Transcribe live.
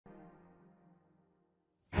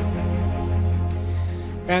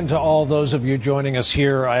And to all those of you joining us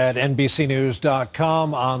here at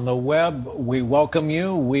NBCnews.com on the web, we welcome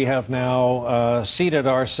you. We have now seated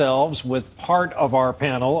ourselves with part of our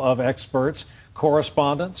panel of experts,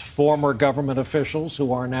 correspondents, former government officials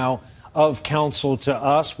who are now of counsel to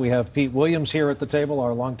us. We have Pete Williams here at the table,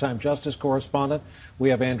 our longtime justice correspondent.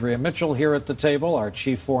 We have Andrea Mitchell here at the table, our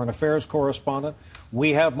chief foreign affairs correspondent.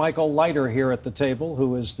 We have Michael Leiter here at the table,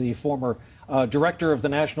 who is the former director of the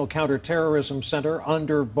National Counterterrorism Center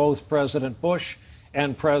under both President Bush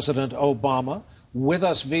and President Obama. With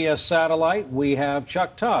us via satellite, we have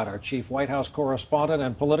Chuck Todd, our chief White House correspondent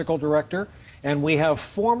and political director. And we have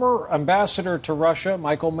former ambassador to Russia,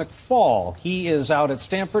 Michael McFaul. He is out at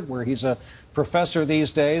Stanford, where he's a professor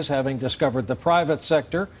these days, having discovered the private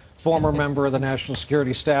sector, former member of the National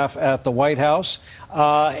Security Staff at the White House.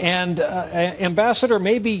 Ambassador,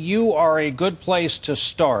 maybe you are a good place to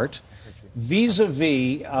start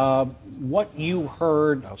vis-a-vis what you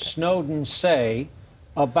heard Snowden say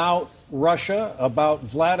about Russia, about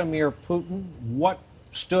Vladimir Putin. What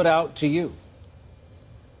stood out to you?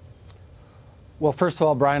 Well, first of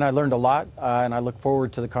all, Brian, I learned a lot, and I look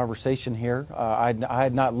forward to the conversation here. I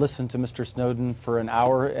had not listened to Mr. Snowden for an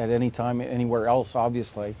hour at any time anywhere else,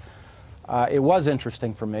 obviously. It was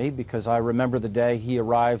interesting for me because I remember the day he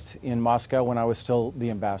arrived in Moscow when I was still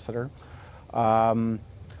the ambassador.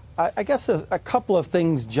 I guess a couple of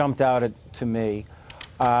things jumped out to me,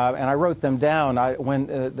 and I wrote them down.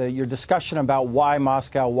 Your discussion about why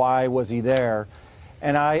Moscow, why was he there,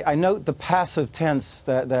 and I note the passive tense,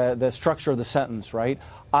 the structure of the sentence, right?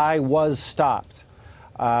 I was stopped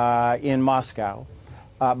in Moscow,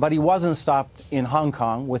 but he wasn't stopped in Hong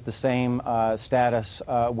Kong with the same status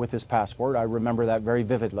with his passport. I remember that very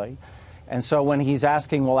vividly. And so when he's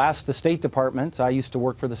asking, well, ask the State Department. I used to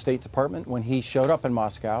work for the State Department when he showed up in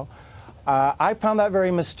Moscow. I found that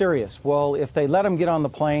very mysterious. Well, if they let him get on the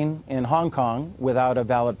plane in Hong Kong without a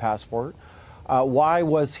valid passport, why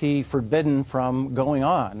was he forbidden from going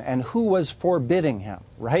on? And who was forbidding him,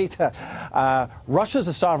 right? Russia's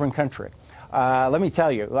a sovereign country. Let me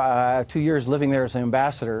tell you, 2 years living there as an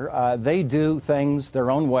ambassador, they do things their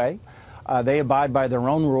own way. They abide by their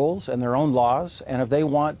own rules and their own laws, and if they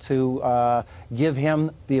want to give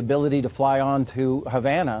him the ability to fly on to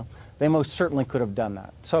Havana, they most certainly could have done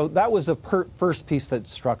that. So that was the first piece that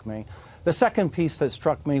struck me. The second piece that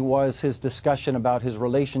struck me was his discussion about his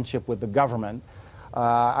relationship with the government.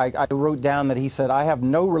 I wrote down that he said, I have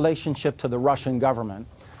no relationship to the Russian government.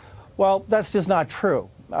 Well, that's just not true.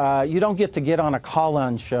 You don't get to get on a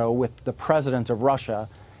call-in show with the president of Russia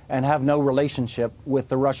and have no relationship with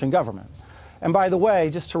the Russian government. And by the way,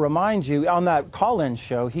 just to remind you, on that call-in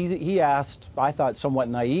show, he asked, I thought somewhat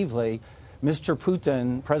naively, Mr.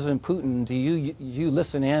 Putin, President Putin, do you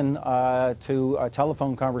listen in to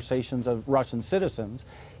telephone conversations of Russian citizens?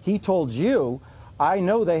 He told you, I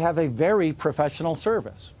know they have a very professional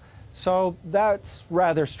service. So that's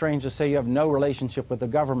rather strange to say you have no relationship with the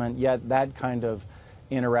government, yet that kind of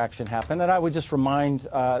interaction happened. And I would just remind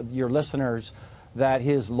your listeners that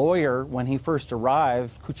his lawyer, when he first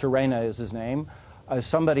arrived, Kucherena is his name,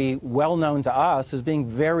 somebody well known to us as being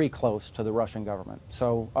very close to the Russian government.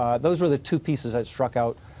 So those were the two pieces that stuck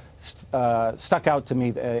out to me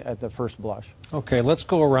at the first blush. Okay, let's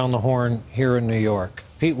go around the horn here in New York.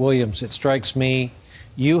 Pete Williams, it strikes me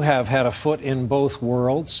you have had a foot in both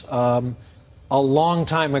worlds. A long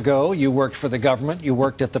time ago, you worked for the government. You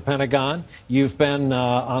worked at the Pentagon. You've been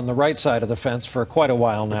on the right side of the fence for quite a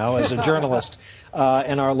while now as a journalist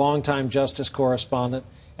and our longtime justice correspondent.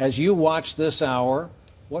 As you watch this hour,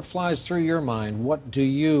 what flies through your mind? What do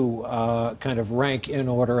you kind of rank in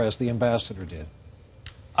order as the ambassador did?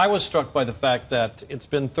 I was struck by the fact that it's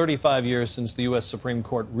been 35 years since the U.S. Supreme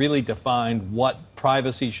Court really defined what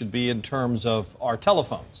privacy should be in terms of our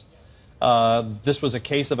telephones. This was a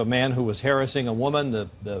case of a man who was harassing a woman. The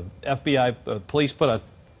FBI police put a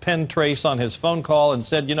pen trace on his phone call and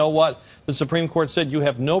said, you know what? The Supreme Court said you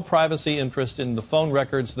have no privacy interest in the phone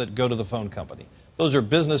records that go to the phone company. Those are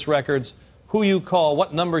business records, who you call,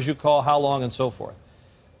 what numbers you call, how long, and so forth.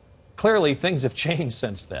 Clearly, things have changed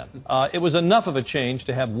since then. It was enough of a change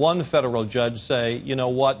to have one federal judge say, you know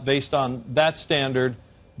what, based on that standard,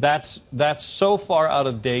 that's so far out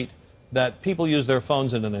of date that people use their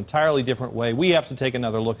phones in an entirely different way. We have to take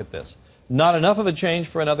another look at this. Not enough of a change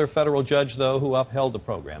for another federal judge, though, who upheld the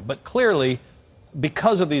program. But clearly,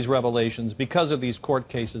 because of these revelations, because of these court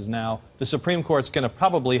cases now, the Supreme Court's going to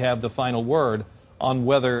probably have the final word on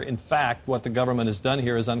whether, in fact, what the government has done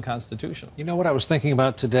here is unconstitutional. You know what I was thinking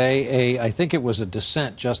about today? I think it was a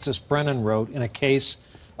dissent Justice Brennan wrote in a case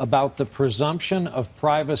about the presumption of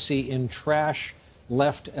privacy in trash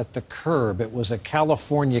left at the curb. It was a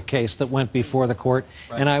California case that went before the court,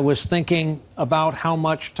 and I was thinking about how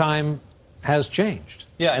much time has changed.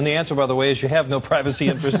 Yeah, and the answer, by the way, is you have no privacy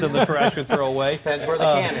interest in the trash you throw away. Depends where the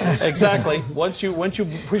can is. Exactly. Once you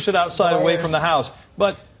push it outside, away from the house.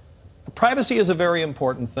 But privacy is a very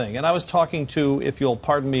important thing. And I was talking to, if you'll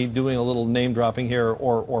pardon me doing a little name dropping here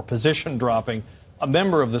or position dropping, a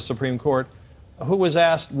member of the Supreme Court who was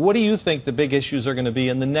asked, what do you think the big issues are going to be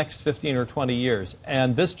in the next 15 or 20 years?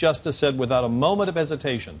 And this justice said without a moment of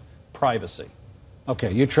hesitation, privacy.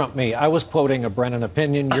 Okay, you trump me. I was quoting a Brennan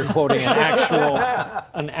opinion. You're quoting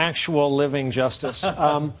an actual living justice.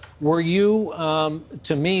 Were you,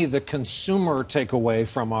 to me, the consumer takeaway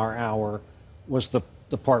from our hour was the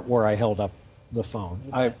part where I held up the phone.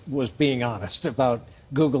 I was being honest about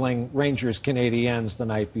Googling Rangers Canadiens the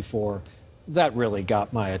night before. That really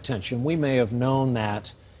got my attention. We may have known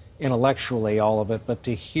that intellectually, all of it, but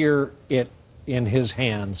to hear it in his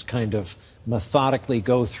hands kind of methodically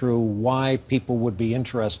go through why people would be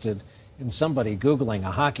interested in somebody Googling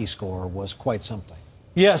a hockey score was quite something.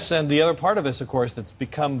 Yes, and the other part of this, of course, that's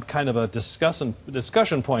become kind of a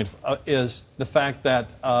discussion point is the fact that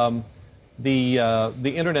the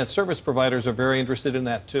internet service providers are very interested in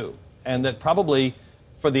that too, and that probably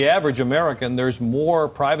for the average American, there's more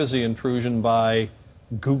privacy intrusion by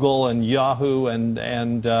Google and Yahoo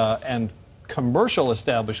and commercial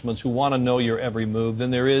establishments who want to know your every move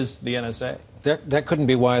than there is the NSA. That couldn't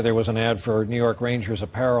be why there was an ad for New York Rangers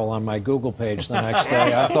apparel on my Google page the next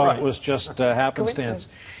day. I thought it was just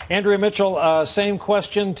happenstance. Andrea Mitchell, same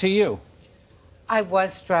question to you. I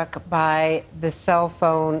was struck by the cell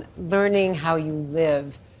phone learning how you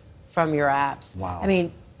live from your apps. Wow. I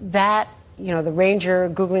mean, that, the Ranger,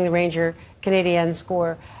 Googling the Ranger Canadian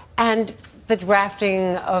score, and the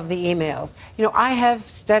drafting of the emails. I have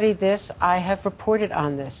studied this. I have reported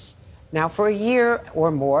on this now for a year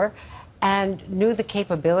or more and knew the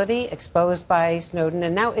capability exposed by Snowden.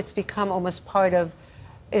 And now it's become almost part of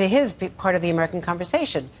the American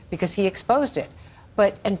conversation because he exposed it.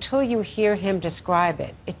 But until you hear him describe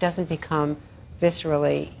it, it doesn't become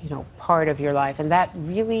viscerally, part of your life. And that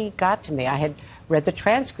really got to me. I had read the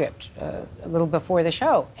transcript a little before the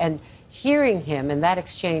show, and hearing him and that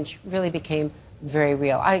exchange really became very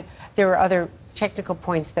real. There are other technical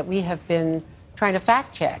points that we have been trying to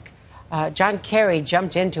fact check. John Kerry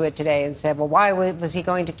jumped into it today and said, well, why was he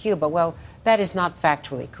going to Cuba? Well, that is not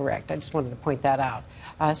factually correct. I just wanted to point that out.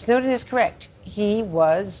 Snowden is correct. He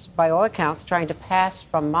was, by all accounts, trying to pass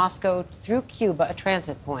from Moscow through Cuba, a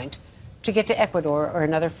transit point, to get to Ecuador or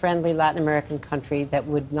another friendly Latin American country that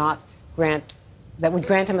would grant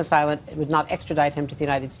him asylum, would not extradite him to the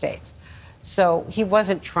United States. So he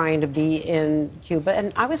wasn't trying to be in Cuba.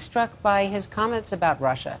 And I was struck by his comments about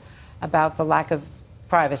Russia, about the lack of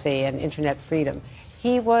privacy and internet freedom.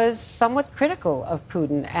 He was somewhat critical of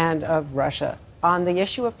Putin and of Russia on the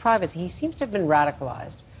issue of privacy. He seems to have been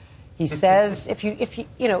radicalized. He says if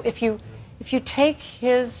you take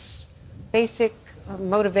his basic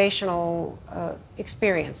motivational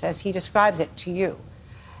experience as he describes it to you,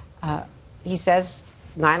 he says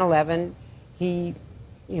 9/11, he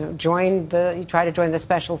tried to join the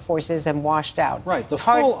special forces and washed out. Right, the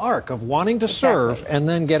full arc of wanting to serve and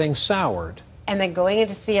then getting soured. And then going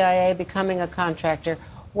into CIA, becoming a contractor.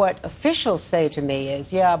 What officials say to me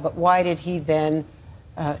is, yeah, but why did he then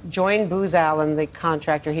join Booz Allen, the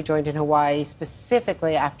contractor he joined in Hawaii,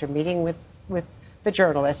 specifically after meeting with the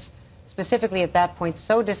journalists, specifically at that point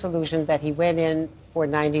so disillusioned that he went in for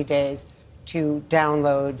 90 days to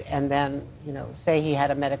download and then, say he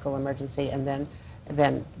had a medical emergency and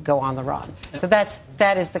then go on the run. So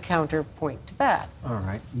that is the counterpoint to that. All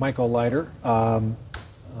right. Michael Leiter,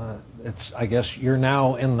 I guess you're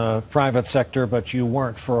now in the private sector, but you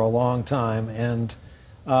weren't for a long time, and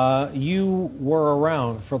you were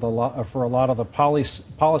around for a lot of the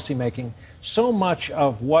policy making. So much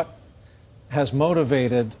of what has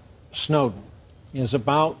motivated Snowden is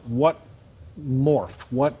about what morphed,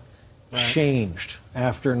 what changed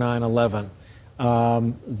after 9/11.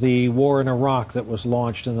 The war in Iraq that was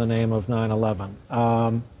launched in the name of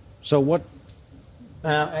 9/11. So what?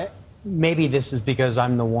 Maybe this is because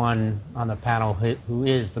I'm the one on the panel who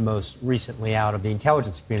is the most recently out of the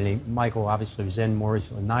intelligence community. Michael obviously was in more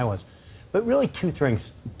recently than I was. But really two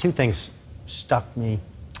things struck me.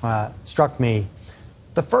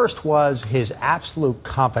 The first was his absolute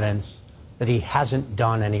confidence that he hasn't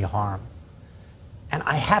done any harm. And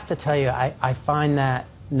I have to tell you, I find that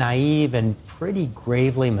naive and pretty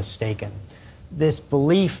gravely mistaken. This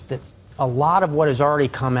belief that a lot of what has already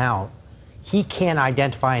come out, he can't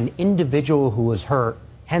identify an individual who was hurt,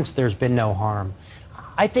 hence there's been no harm.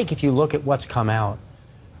 I think if you look at what's come out,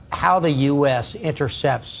 how the U.S.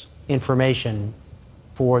 intercepts information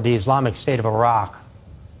for the Islamic State of Iraq,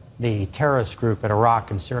 the terrorist group in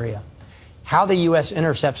Iraq and Syria, how the U.S.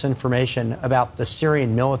 intercepts information about the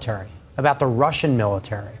Syrian military, about the Russian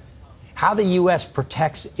military, how the U.S.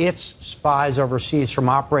 protects its spies overseas from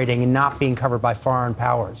operating and not being covered by foreign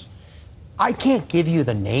powers. I can't give you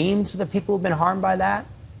the names of the people who've been harmed by that,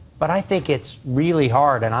 but I think it's really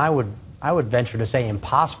hard, and I would venture to say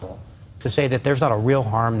impossible, to say that there's not a real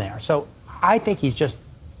harm there. So I think he's just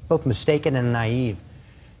both mistaken and naive.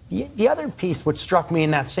 The other piece which struck me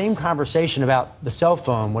in that same conversation about the cell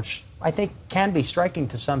phone, which I think can be striking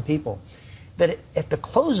to some people, that at the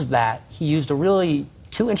close of that, he used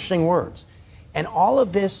two interesting words. And all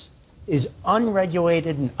of this is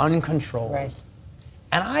unregulated and uncontrolled. Right.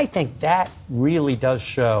 And I think that really does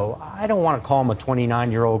show, I don't want to call him a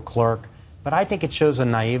 29-year-old clerk, but I think it shows a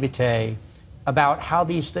naivete about how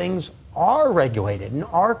these things are regulated and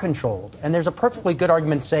are controlled. And there's a perfectly good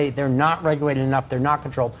argument to say they're not regulated enough, they're not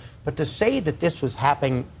controlled. But to say that this was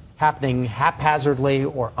happening haphazardly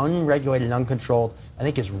or unregulated and uncontrolled, I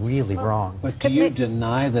think is really wrong. But do you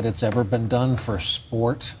deny that it's ever been done for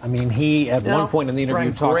sport? I mean, he at one point in the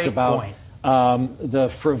interview talked about the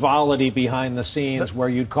frivolity behind the scenes where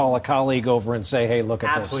you'd call a colleague over and say, hey, look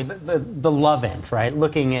at this. Absolutely. The love int, right?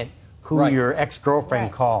 Looking at who your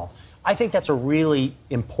ex-girlfriend called. I think that's a really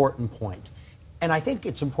important point. And I think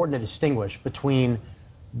it's important to distinguish between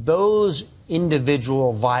those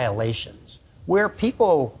individual violations where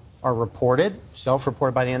people are reported,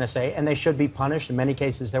 self-reported by the NSA, and they should be punished. In many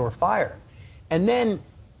cases, they were fired. And then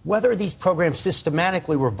whether these programs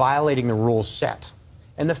systematically were violating the rules set.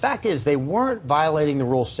 And the fact is, they weren't violating the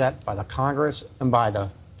rules set by the Congress and by the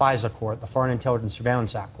FISA court, the Foreign Intelligence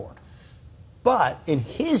Surveillance Act court. But in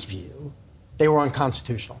his view, they were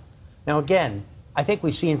unconstitutional. Now, again, I think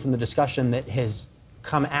we've seen from the discussion that has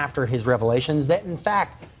come after his revelations that, in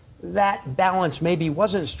fact, that balance maybe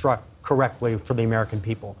wasn't struck correctly for the American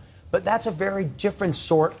people. But that's a very different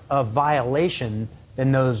sort of violation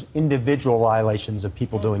than those individual violations of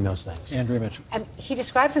people doing those things. Andrea Mitchell. He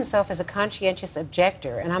describes himself as a conscientious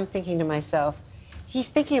objector, and I'm thinking to myself, he's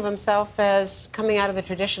thinking of himself as coming out of the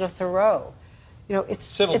tradition of Thoreau. You know,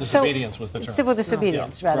 civil disobedience was the term. Civil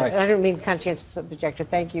disobedience, rather. Right. I don't mean conscientious objector.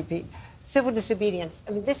 Thank you, Pete. Civil disobedience.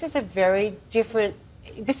 I mean, this is a very different.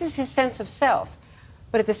 This is his sense of self,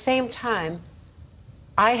 but at the same time,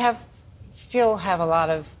 I still have a lot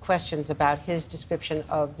of questions about his description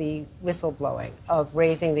of the whistleblowing, of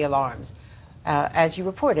raising the alarms. As you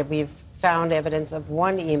reported, we've found evidence of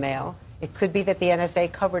one email. It could be that the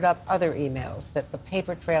NSA covered up other emails, that the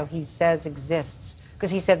paper trail he says exists,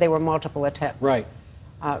 because he said there were multiple attempts. Right.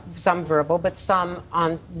 Some verbal, but some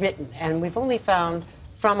unwritten. And we've only found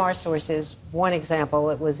from our sources one example.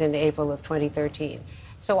 It was in April of 2013.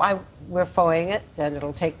 So we're FOIing it, and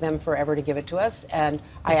it'll take them forever to give it to us. And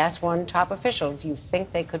I asked one top official, do you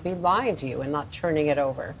think they could be lying to you and not turning it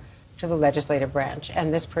over to the legislative branch?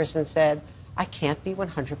 And this person said, I can't be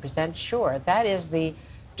 100% sure. That is the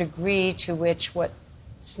degree to which what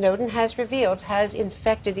Snowden has revealed has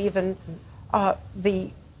infected even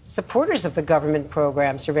the supporters of the government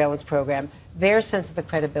program, surveillance program, their sense of the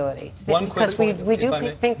credibility. Because we do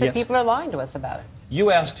think that people are lying to us about it. You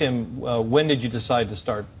asked him, when did you decide to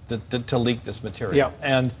start to leak this material? Yeah.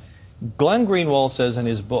 And Glenn Greenwald says in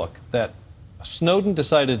his book that Snowden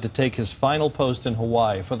decided to take his final post in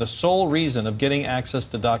Hawaii for the sole reason of getting access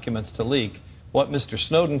to documents to leak. What Mr.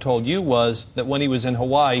 Snowden told you was that when he was in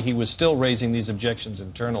Hawaii, he was still raising these objections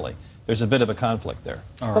internally. There's a bit of a conflict there.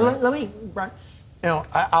 All right. Let me,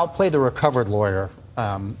 I'll play the recovered lawyer,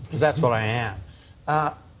 because that's what I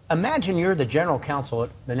am. Imagine you're the general counsel at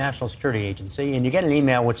the National Security Agency, and you get an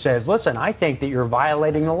email which says, listen, I think that you're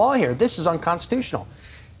violating the law here. This is unconstitutional.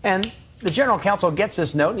 And the general counsel gets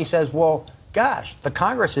this note, and he says, well, gosh, the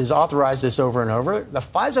Congress has authorized this over and over. The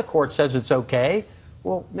FISA court says it's okay.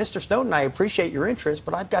 Well, Mr. Snowden, I appreciate your interest,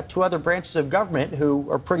 but I've got two other branches of government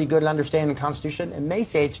who are pretty good at understanding the Constitution, and they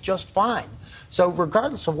say it's just fine. So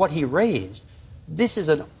regardless of what he raised, this is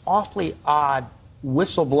an awfully odd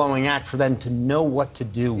whistleblowing act for them to know what to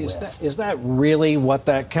do with. Is that really what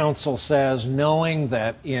that counsel says, knowing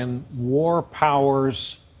that in war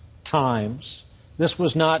powers times, this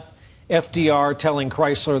was not FDR telling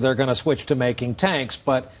Chrysler they're going to switch to making tanks,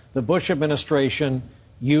 but the Bush administration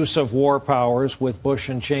use of war powers with Bush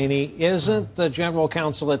and Cheney? Isn't the general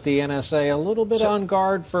counsel at the NSA a little bit on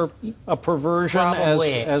guard for a perversion,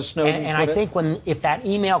 as Snowden and put I think if that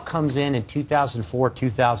email comes in 2004,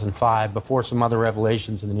 2005, before some other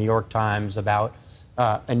revelations in the New York Times about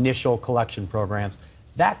initial collection programs,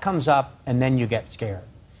 That comes up, and then you get scared.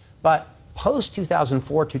 But post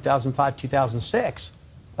 2004, 2005, 2006,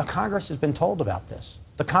 the Congress has been told about this.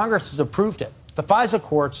 The Congress has approved it. The FISA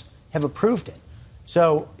courts have approved it.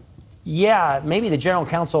 So, yeah, maybe the general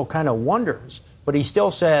counsel kind of wonders, but he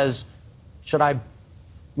still says, should I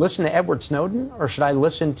listen to Edward Snowden, or should I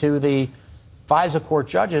listen to the FISA court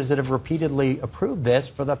judges that have repeatedly approved this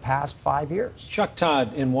for the past 5 years? Chuck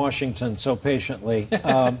Todd in Washington so patiently.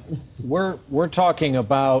 We're talking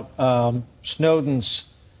about Snowden's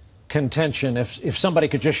contention. If somebody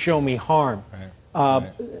could just show me harm.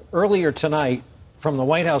 Right. Earlier tonight, from the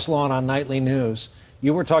White House lawn on Nightly News,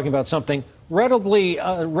 you were talking about something readily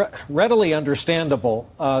understandable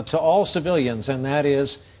to all civilians, and that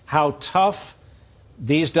is how tough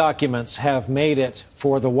these documents have made it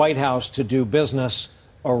for the White House to do business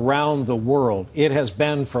around the world. It has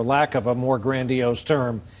been, for lack of a more grandiose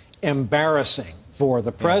term, embarrassing for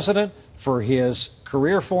the president, for his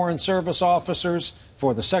career Foreign Service officers,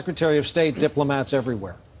 for the Secretary of State, diplomats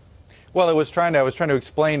everywhere. Well, I was trying to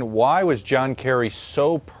explain why was John Kerry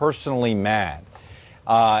so personally mad.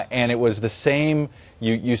 And it was the same,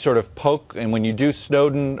 you sort of poke, and when you do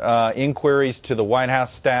Snowden inquiries to the White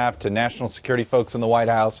House staff, to national security folks in the White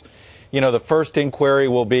House, the first inquiry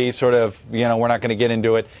will be sort of, we're not going to get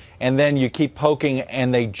into it. And then you keep poking,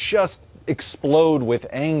 and they just explode with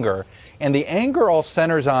anger. And the anger all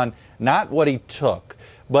centers on not what he took,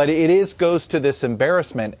 but it goes to this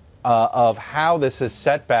embarrassment of how this has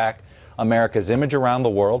set back America's image around the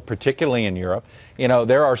world, particularly in Europe.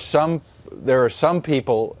 There are some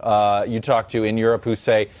people you talk to in Europe who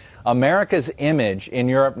say America's image in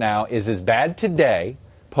Europe now is as bad today,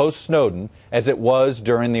 post-Snowden, as it was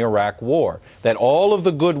during the Iraq War. That all of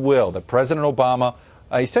the goodwill that President Obama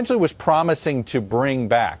essentially was promising to bring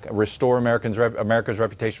back, restore America's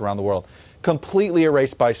reputation around the world, completely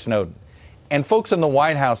erased by Snowden. And folks in the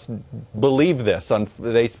White House believe this,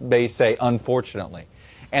 they say, unfortunately.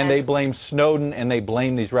 And they blame Snowden, and they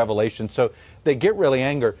blame these revelations. So they get really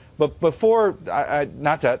angry. But before,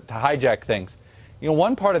 not to hijack things,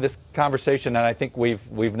 one part of this conversation that I think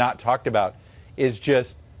we've not talked about is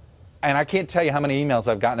just, and I can't tell you how many emails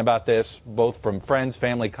I've gotten about this, both from friends,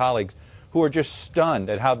 family, colleagues, who are just stunned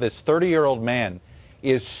at how this 30-year-old man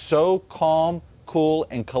is so calm, cool,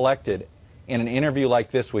 and collected in an interview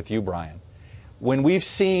like this with you, Brian. When we've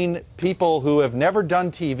seen people who have never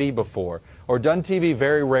done TV before, or done TV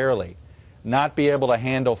very rarely, not be able to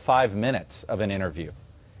handle 5 minutes of an interview.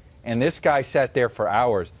 And this guy sat there for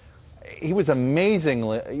hours. He was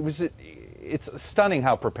it's stunning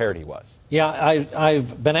how prepared he was. Yeah,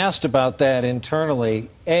 I've been asked about that internally.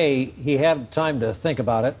 A, he had time to think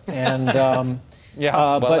about it, and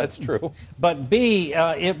that's true. But B,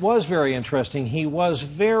 it was very interesting. He was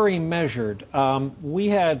very measured. We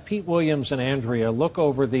had Pete Williams and Andrea look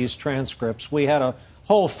over these transcripts. We had a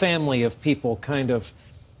whole family of people kind of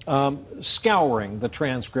scouring the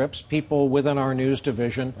transcripts, people within our news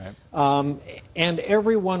division, right. And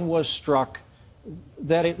everyone was struck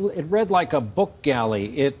that it read like a book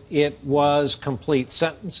galley. It was complete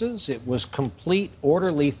sentences. It was complete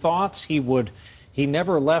orderly thoughts. He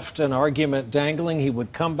never left an argument dangling. He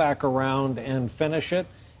would come back around and finish it,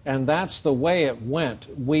 and that's the way it went.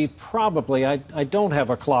 We probably, I don't have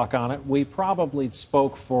a clock on it, we probably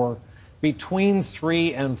spoke for between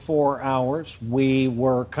 3 and 4 hours. We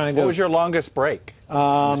were kind of... What was your longest break?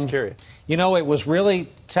 I'm just curious. It was really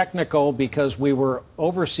technical because we were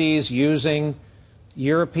overseas using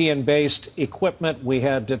European-based equipment. We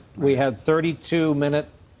had 32-minute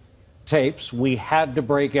tapes. We had to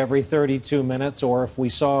break every 32 minutes, or if we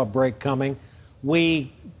saw a break coming,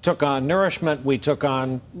 we took on nourishment, we took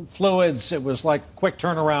on fluids. It was like a quick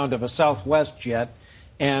turnaround of a Southwest jet,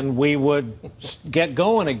 and we would get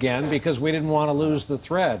going again because we didn't want to lose the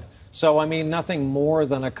thread. So, I mean, nothing more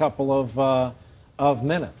than a couple of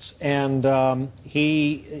minutes. And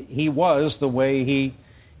he was the way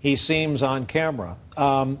he seems on camera.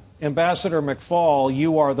 Ambassador McFaul,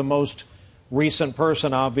 you are the most recent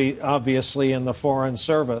person, obviously, in the Foreign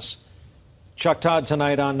Service. Chuck Todd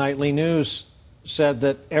tonight on Nightly News said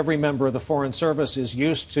that every member of the Foreign Service is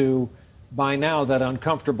used to, by now, that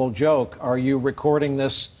uncomfortable joke. Are you recording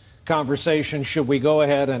this conversation? Should we go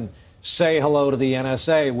ahead and say hello to the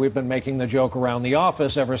NSA? We've been making the joke around the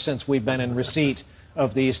office ever since we've been in receipt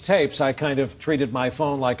of these tapes. I kind of treated my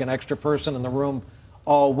phone like an extra person in the room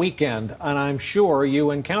all weekend, and I'm sure you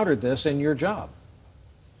encountered this in your job.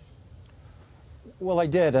 Well, I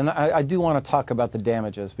did, and I do want to talk about the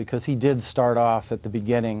damages, because he did start off at the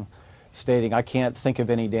beginning stating, I can't think of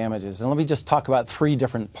any damages. And let me just talk about 3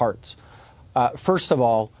 different parts. First of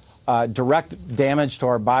all, direct damage to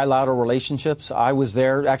our bilateral relationships. I was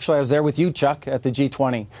there, actually I was there with you, Chuck, at the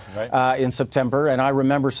G20 in September, and I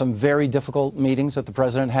remember some very difficult meetings that the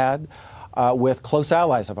president had with close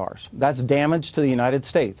allies of ours. That's damage to the United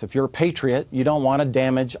States. If you're a patriot, you don't want to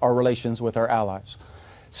damage our relations with our allies.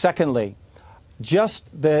 Secondly,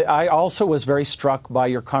 I also was very struck by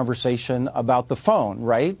your conversation about the phone,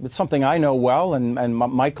 right? It's something I know well, and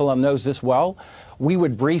Michael knows this well. We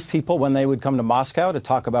would brief people when they would come to Moscow to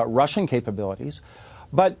talk about Russian capabilities.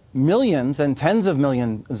 But millions and tens of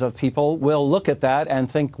millions of people will look at that and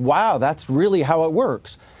think, wow, that's really how it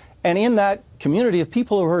works. And in that community of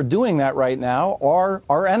people who are doing that right now are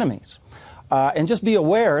our enemies. And just be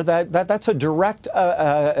aware that that's a direct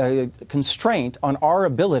constraint on our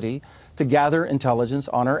ability to gather intelligence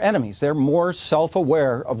on our enemies. They're more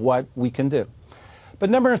self-aware of what we can do. But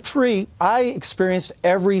number three, I experienced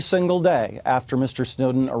every single day after Mr.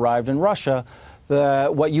 Snowden arrived in Russia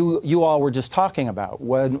what you all were just talking about.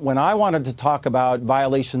 When I wanted to talk about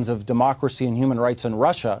violations of democracy and human rights in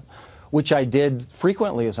Russia, which I did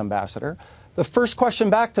frequently as ambassador, the first question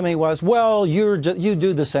back to me was, well, you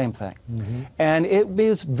do the same thing. Mm-hmm. And it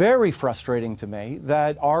is very frustrating to me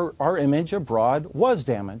that our image abroad was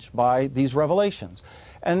damaged by these revelations.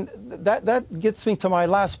 And that gets me to my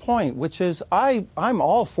last point, which is I'm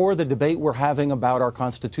all for the debate we're having about our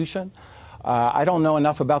Constitution. I don't know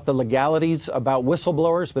enough about the legalities about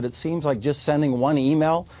whistleblowers, but it seems like just sending one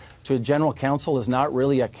email to a general counsel is not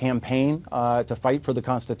really a campaign to fight for the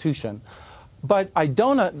Constitution. But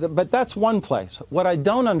that's one place. What I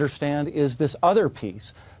don't understand is this other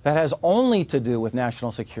piece that has only to do with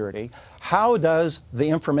national security. How does the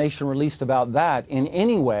information released about that in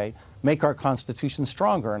any way make our Constitution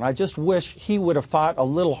stronger? And I just wish he would have thought a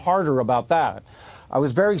little harder about that. I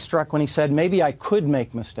was very struck when he said, maybe I could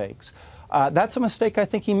make mistakes. That's a mistake I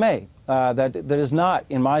think he made. That is not,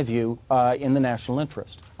 in my view, in the national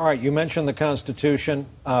interest. All right, you mentioned the Constitution.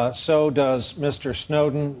 So does Mr.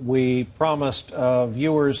 Snowden. We promised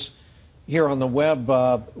viewers here on the web,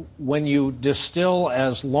 when you distill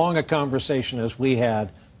as long a conversation as we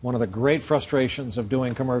had, one of the great frustrations of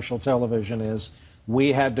doing commercial television is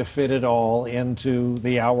we had to fit it all into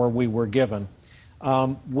the hour we were given.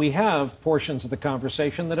 We have portions of the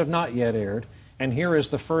conversation that have not yet aired, and here is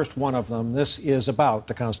the first one of them. This is about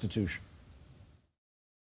the Constitution.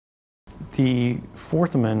 The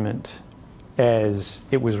Fourth Amendment, as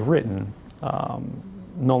it was written,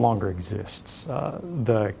 no longer exists.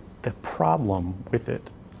 The problem with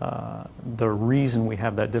it, the reason we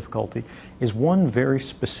have that difficulty, is one very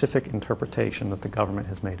specific interpretation that the government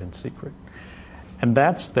has made in secret. And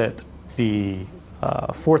that's that the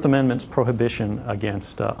Fourth Amendment's prohibition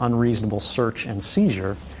against unreasonable search and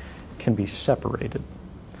seizure can be separated.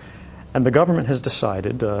 And the government has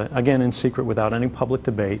decided, again in secret, without any public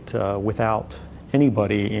debate, without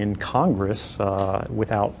anybody in Congress, not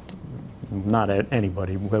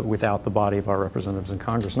anybody, but without the body of our representatives in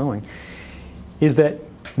Congress knowing, is that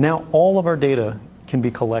now all of our data can be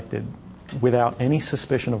collected without any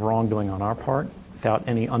suspicion of wrongdoing on our part, without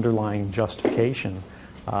any underlying justification.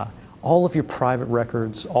 All of your private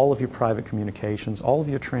records, all of your private communications, all of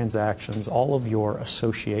your transactions, all of your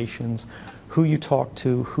associations, who you talk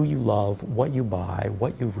to, who you love, what you buy,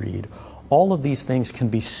 what you read, all of these things can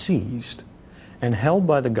be seized and held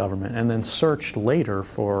by the government and then searched later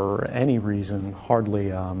for any reason,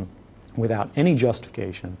 hardly without any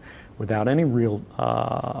justification, without any real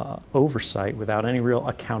oversight, without any real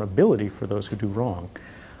accountability for those who do wrong.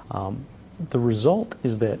 The result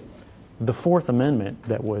is that the Fourth Amendment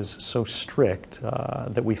that was so strict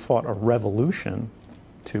that we fought a revolution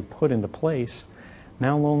to put into place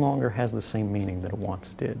now no longer has the same meaning that it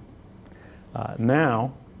once did.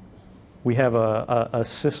 Now we have a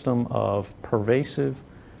system of pervasive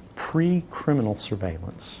pre-criminal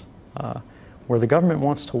surveillance where the government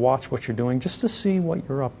wants to watch what you're doing just to see what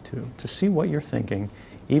you're up to see what you're thinking,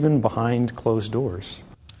 even behind closed doors.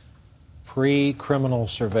 Pre-criminal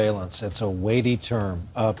surveillance. It's a weighty term.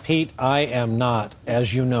 Pete, I am not,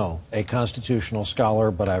 as you know, a constitutional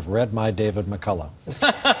scholar, but I've read my David McCullough.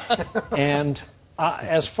 And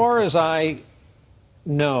as far as I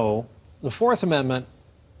know, the Fourth Amendment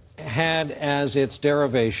had as its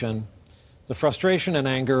derivation the frustration and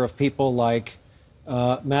anger of people like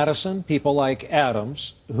Madison, people like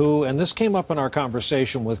Adams, who, and this came up in our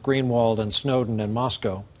conversation with Greenwald and Snowden in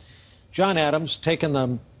Moscow, John Adams taking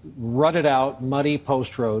the rutted out, muddy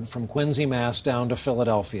post road from Quincy, Mass. Down to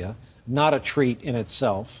Philadelphia, not a treat in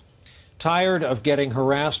itself, tired of getting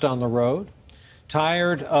harassed on the road,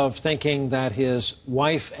 tired of thinking that his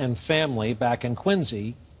wife and family back in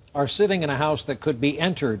Quincy are sitting in a house that could be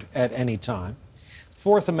entered at any time,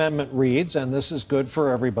 Fourth Amendment reads, and this is good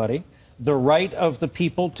for everybody, the right of the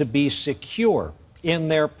people to be secure in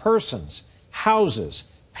their persons, houses,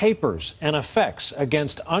 papers, and effects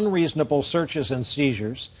against unreasonable searches and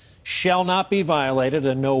seizures shall not be violated,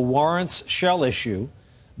 and no warrants shall issue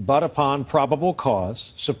but upon probable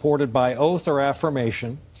cause, supported by oath or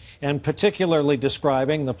affirmation, and particularly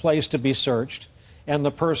describing the place to be searched and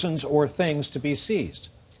the persons or things to be seized.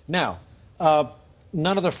 Now,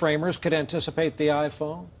 none of the framers could anticipate the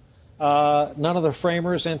iPhone. None of the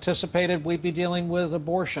framers anticipated we'd be dealing with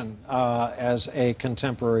abortion as a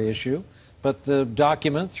contemporary issue. But the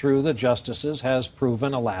document, through the justices, has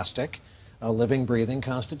proven elastic, a living, breathing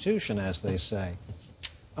Constitution, as they say.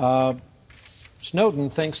 Snowden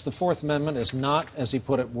thinks the Fourth Amendment is not, as he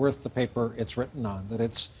put it, worth the paper it's written on, that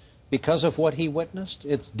it's, because of what he witnessed,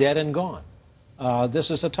 it's dead and gone. This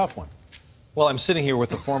is a tough one. Well, I'm sitting here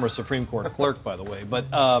with a former Supreme Court clerk, by the way, but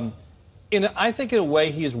I think in a way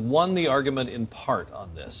he's won the argument in part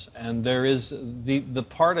on this. And there is the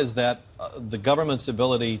part is that the government's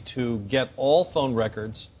ability to get all phone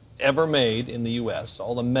records ever made in the U.S.,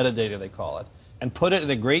 all the metadata they call it, and put it in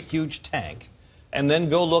a great huge tank, and then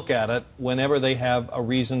go look at it whenever they have a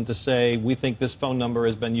reason to say, we think this phone number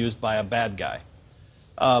has been used by a bad guy.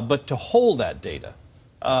 But to hold that data,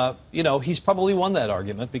 he's probably won that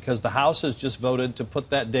argument because the House has just voted to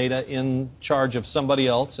put that data in charge of somebody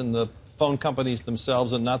else, in the phone companies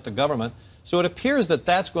themselves and not the government. So it appears that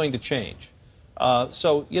that's going to change.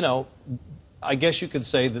 I guess you could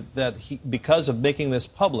say that because of making this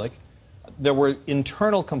public, there were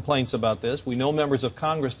internal complaints about this. We know members of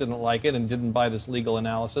Congress didn't like it and didn't buy this legal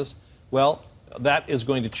analysis. Well, that is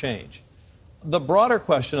going to change. The broader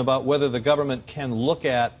question about whether the government can look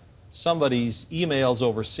at somebody's emails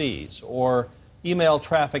overseas or email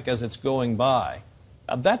traffic as it's going by,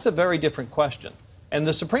 that's a very different question. And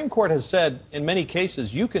the Supreme Court has said in many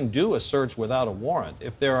cases you can do a search without a warrant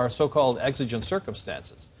if there are so-called exigent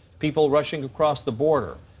circumstances. People rushing across the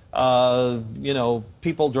border,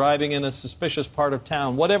 people driving in a suspicious part of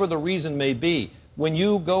town, whatever the reason may be. When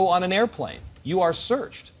you go on an airplane, you are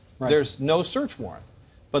searched. Right. There's no search warrant.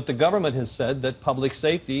 But the government has said that public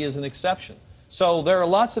safety is an exception. So there are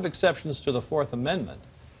lots of exceptions to the Fourth Amendment.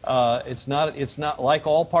 It's not like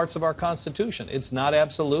all parts of our Constitution. It's not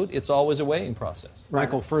absolute. It's always a weighing process.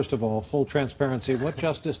 Michael, first of all, full transparency, what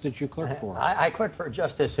justice did you clerk for? I clerked for a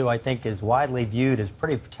justice who I think is widely viewed as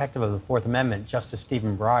pretty protective of the Fourth Amendment, Justice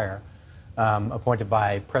Stephen Breyer, appointed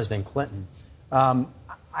by President Clinton.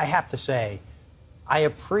 I have to say, I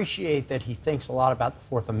appreciate that he thinks a lot about the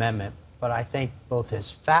Fourth Amendment, but I think both his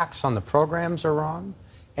facts on the programs are wrong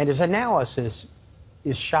and his analysis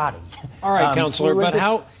is shoddy. All right, Counselor, but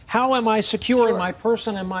how am I secure in my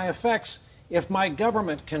person and my effects if my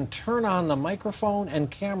government can turn on the microphone and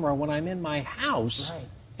camera when I'm in my house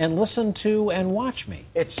and listen to and watch me?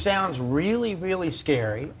 It sounds really, really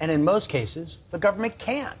scary, and in most cases, the government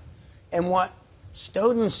can't. And what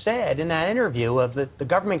Snowden said in that interview of that the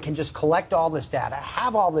government can just collect all this data,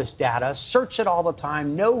 have all this data, search it all the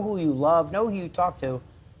time, know who you love, know who you talk to,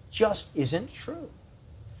 just isn't true.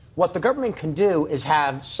 What the government can do is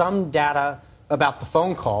have some data about the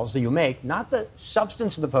phone calls that you make, not the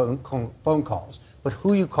substance of the phone calls, but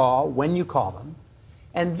who you call, when you call them.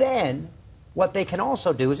 And then what they can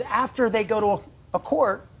also do is after they go to a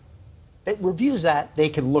court that reviews that, they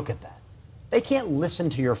can look at that. They can't listen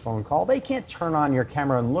to your phone call. They can't turn on your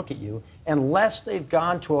camera and look at you unless they've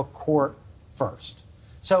gone to a court first.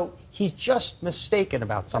 So he's just mistaken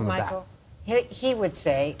about some of that. He would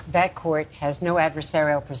say that court has no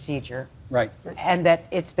adversarial procedure. Right. And that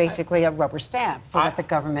it's basically a rubber stamp for what the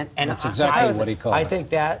government That's exactly what he called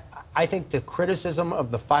it. I think the criticism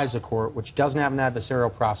of the FISA court, which doesn't have an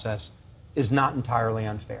advertorial process, is not entirely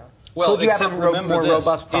unfair. Well, could you have a remember more this,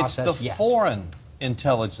 robust process? it's the foreign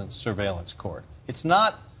intelligence surveillance court. It's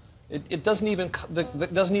not. It doesn't even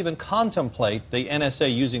contemplate the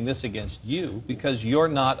NSA using this against you because you're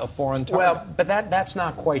not a foreign target. Well, but that's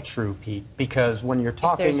not quite true, Pete, because when you're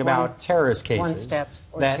talking about terrorist cases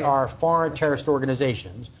that are foreign terrorist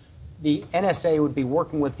organizations, the NSA would be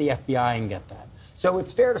working with the FBI and get that. So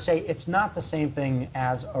it's fair to say it's not the same thing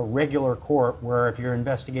as a regular court where if you're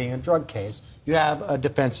investigating a drug case, you have a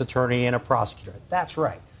defense attorney and a prosecutor. That's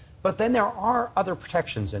right. But then there are other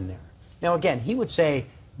protections in there. Now, again, he would say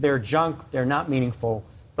they're junk, they're not meaningful,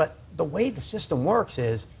 but the way the system works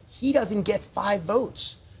is he doesn't get 5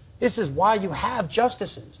 votes. This is why you have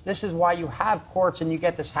justices. This is why you have courts and you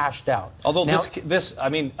get this hashed out. Although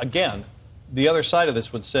again, the other side of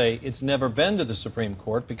this would say it's never been to the Supreme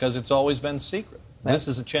Court because it's always been secret. This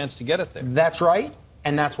is a chance to get it there. That's right.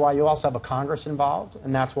 And that's why you also have a Congress involved,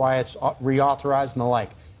 and that's why it's reauthorized and the like.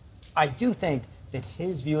 I do think that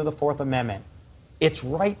his view of the Fourth Amendment, it's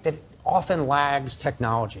right that it often lags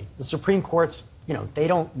technology. The Supreme Court's, they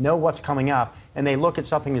don't know what's coming up, and they look at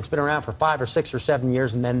something that's been around for 5 or 6 or 7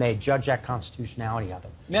 years, and then they judge that constitutionality of it.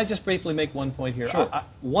 May I just briefly make one point here? Sure.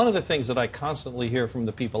 One of the things that I constantly hear from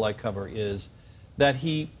the people I cover is that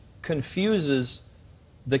he confuses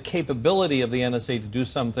the capability of the NSA to do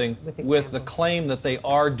something with the claim that they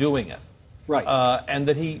are doing it. Right. And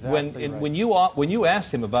that when you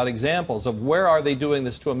asked him about examples of where are they doing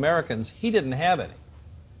this to Americans, he didn't have any.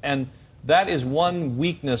 And that is one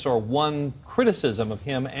weakness or one criticism of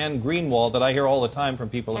him and Greenwald that I hear all the time from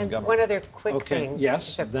people in government. One other quick thing.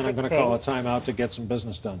 Yes, then I'm going to call a timeout to get some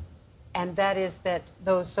business done. And that is that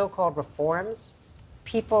those so-called reforms,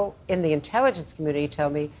 people in the intelligence community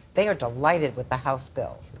tell me they are delighted with the House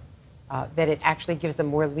bill, that it actually gives them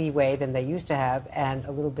more leeway than they used to have and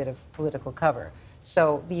a little bit of political cover.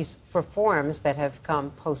 So these reforms that have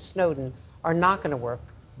come post-Snowden are not going to work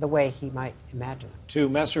the way he might imagine. To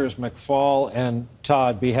Messrs. McFaul and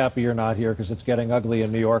Todd, be happy you're not here because it's getting ugly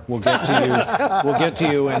in New York. We'll get to you. We'll get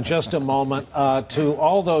to you in just a moment. To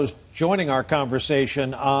all those joining our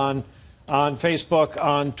conversation on Facebook,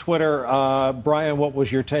 on Twitter, Brian, what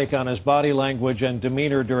was your take on his body language and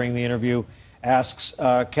demeanor during the interview? Asks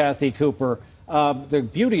Kathy Cooper. The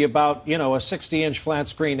beauty about, a 60-inch flat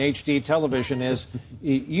screen HD television is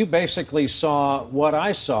you basically saw what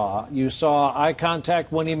I saw. You saw eye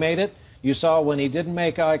contact when he made it. You saw when he didn't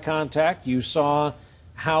make eye contact. You saw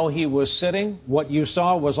how he was sitting. What you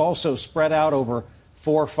saw was also spread out over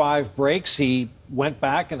 4 or 5 breaks. He went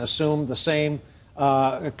back and assumed the same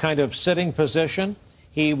kind of sitting position.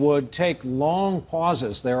 He would take long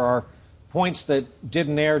pauses. There are points that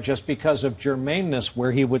didn't air just because of germaneness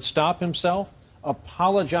where he would stop himself,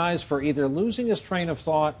 apologize for either losing his train of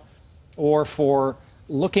thought or for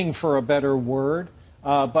looking for a better word.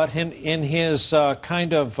 But in his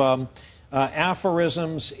kind of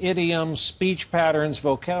aphorisms, idioms, speech patterns,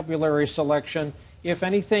 vocabulary selection, if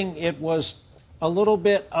anything, it was a little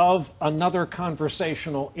bit of another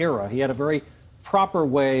conversational era. He had a very proper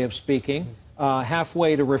way of speaking,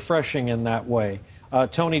 halfway to refreshing in that way.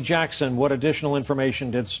 Tony Jackson, what additional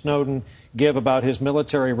information did Snowden give about his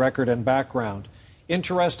military record and background?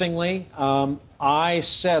 Interestingly, I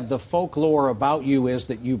said the folklore about you is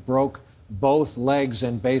that you broke both legs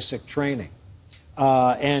in basic training.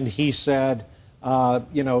 And he said,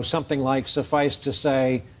 something like, suffice to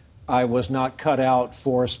say, I was not cut out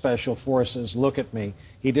for special forces. Look at me.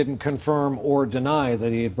 He didn't confirm or deny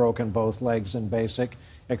that he had broken both legs in basic,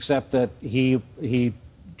 except that he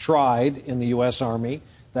tried in the U.S. Army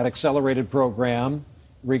that accelerated program,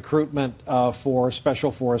 recruitment for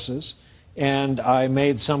special forces. And I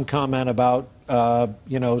made some comment about,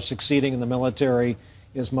 succeeding in the military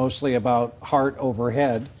is mostly about heart over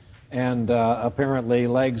head. And apparently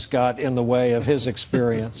legs got in the way of his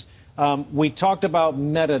experience. We talked about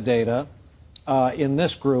metadata in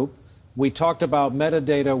this group. We talked about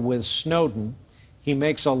metadata with Snowden. He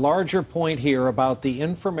makes a larger point here about the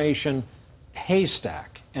information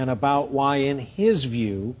haystack and about why, in his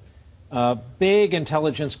view, big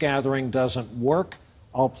intelligence gathering doesn't work.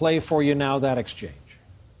 I'll play for you now that exchange.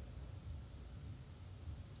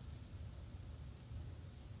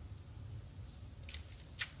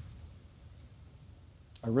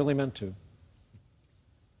 I really meant to.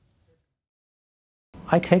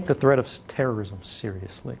 I take the threat of terrorism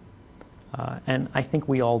seriously, and I think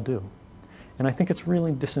we all do. And I think it's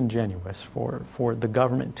really disingenuous for the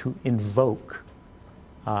government to invoke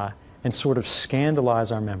and sort of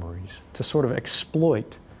scandalize our memories, to sort of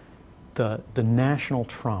exploit the national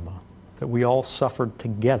trauma that we all suffered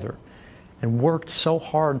together and worked so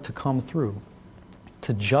hard to come through,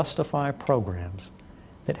 to justify programs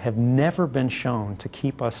that have never been shown to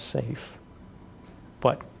keep us safe,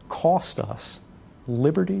 but cost us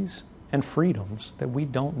liberties and freedoms that we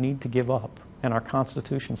don't need to give up, and our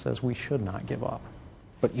Constitution says we should not give up.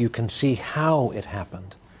 But you can see how it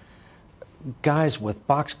happened. Guys with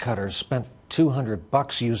box cutters spent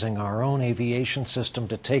 $200 using our own aviation system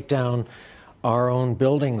to take down our own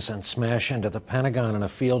buildings and smash into the Pentagon in a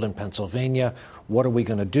field in Pennsylvania. What are we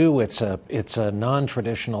going to do? It's a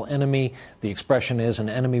non-traditional enemy. The expression is an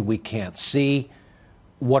enemy we can't see.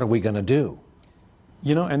 What are we going to do?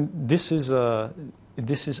 And this is a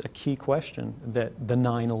key question that the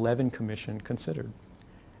 9/11 Commission considered.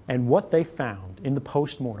 And what they found in the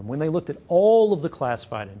postmortem, when they looked at all of the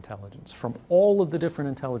classified intelligence from all of the different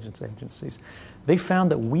intelligence agencies, they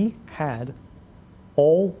found that we had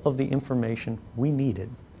all of the information we needed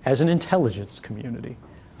as an intelligence community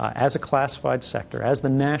as a classified sector, as the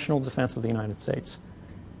national defense of the United States,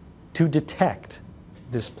 to detect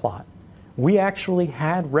this plot. We actually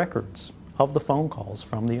had records of the phone calls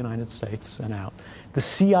from the United States and out. The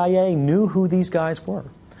CIA knew who these guys were.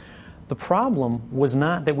 The problem was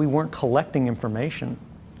not that we weren't collecting information.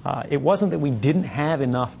 It wasn't that we didn't have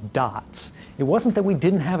enough dots. It wasn't that we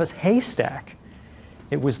didn't have a haystack.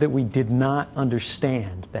 It was that we did not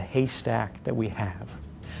understand the haystack that we have.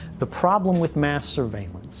 The problem with mass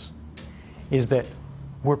surveillance is that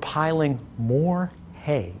we're piling more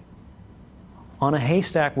hay on a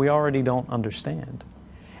haystack we already don't understand.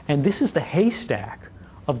 And this is the haystack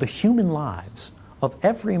of the human lives of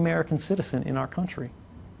every American citizen in our country.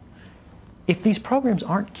 If these programs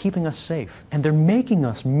aren't keeping us safe and they're making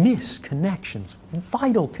us miss connections,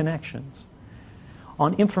 vital connections,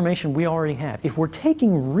 on information we already have, if we're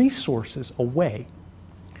taking resources away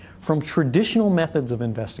from traditional methods of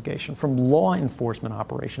investigation, from law enforcement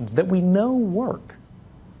operations that we know work,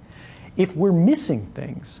 if we're missing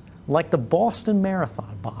things like the Boston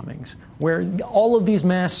Marathon bombings, where all of these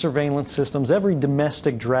mass surveillance systems, every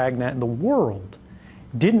domestic dragnet in the world,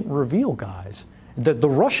 didn't reveal guys that the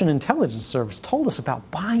Russian intelligence service told us about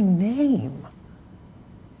by name.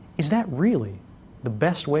 Is that really the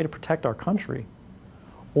best way to protect our country?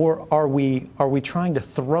 Or are we trying to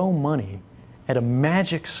throw money at a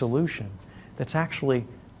magic solution that's actually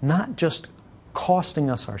not just costing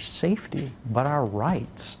us our safety, but our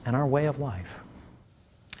rights and our way of life?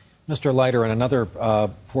 Mr. Leiter, in another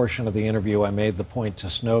portion of the interview, I made the point to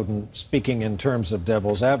Snowden, speaking in terms of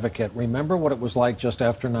devil's advocate. Remember what it was like just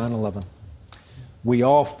after 9/11? We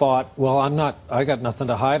all thought, well, I got nothing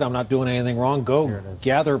to hide. I'm not doing anything wrong. Go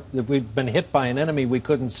gather. We've been hit by an enemy we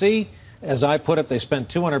couldn't see. As I put it, they spent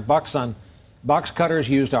 $200 on box cutters,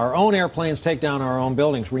 used our own airplanes, take down our own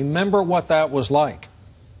buildings. Remember what that was like.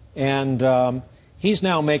 And he's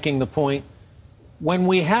now making the point, when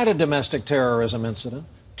we had a domestic terrorism incident,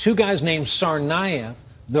 two guys named Tsarnaev,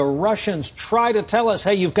 the Russians try to tell us,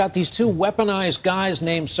 hey, you've got these two weaponized guys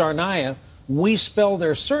named Tsarnaev. We spell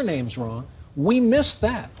their surnames wrong. We missed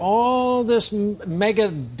that. All this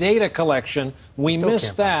mega data collection, we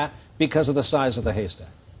missed that because of the size of the haystack.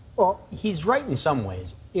 Well, he's right in some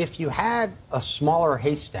ways. If you had a smaller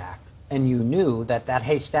haystack and you knew that that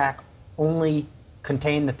haystack only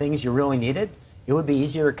contained the things you really needed, it would be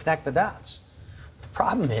easier to connect the dots. The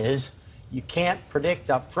problem is you can't predict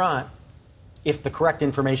up front if the correct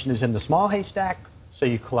information is in the small haystack, so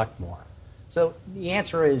you collect more. So the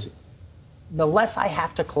answer is, the less I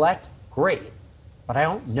have to collect, great, but I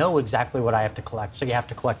don't know exactly what I have to collect, so you have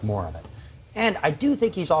to collect more of it. And I do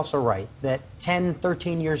think he's also right that 10,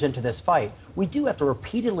 13 years into this fight, we do have to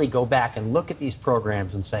repeatedly go back and look at these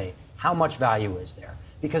programs and say, how much value is there?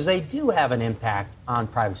 Because they do have an impact on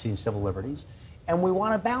privacy and civil liberties, and we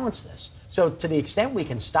want to balance this. So to the extent we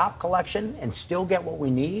can stop collection and still get what we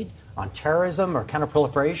need on terrorism or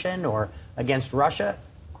counterproliferation or against Russia,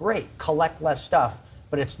 great, collect less stuff.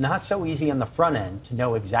 But it's not so easy on the front end to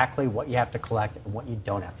know exactly what you have to collect and what you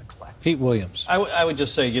don't have to collect. Pete Williams. I would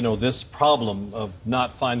just say, this problem of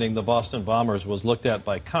not finding the Boston bombers was looked at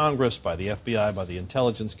by Congress, by the FBI, by the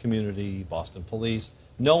intelligence community, Boston police.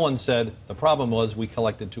 No one said the problem was we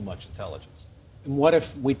collected too much intelligence. And what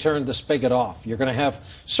if we turned the spigot off? You're going to have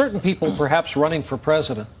certain people perhaps running for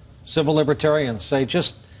president, civil libertarians, say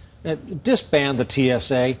just disband the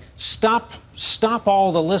TSA, stop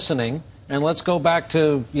all the listening, and let's go back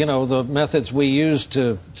to, the methods we used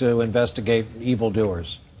to investigate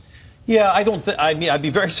evildoers. Yeah, I'd be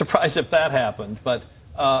very surprised if that happened. But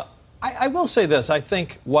I will say this. I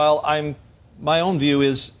think while my own view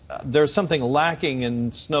is there's something lacking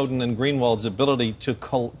in Snowden and Greenwald's ability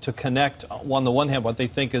to connect, on the one hand, what they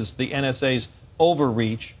think is the NSA's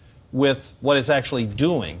overreach with what it's actually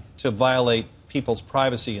doing to violate people's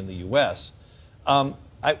privacy in the U.S.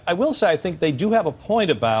 I will say I think they do have a point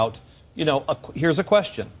about, here's a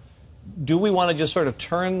question. Do we want to just sort of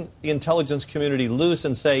turn the intelligence community loose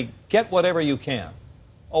and say, get whatever you can?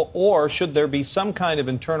 Or should there be some kind of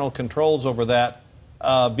internal controls over that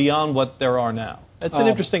beyond what there are now? It's an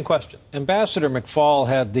interesting question. Ambassador McFaul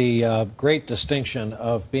had the great distinction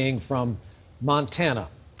of being from Montana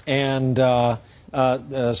and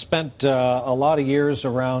spent a lot of years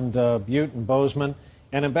around Butte and Bozeman.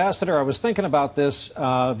 And Ambassador, I was thinking about this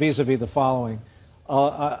vis-a-vis the following.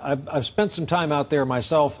 I've spent some time out there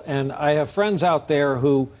myself, and I have friends out there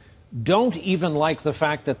who don't even like the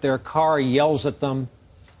fact that their car yells at them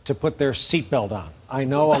to put their seatbelt on. I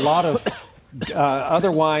know a lot of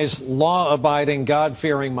otherwise law-abiding,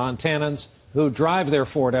 God-fearing Montanans who drive their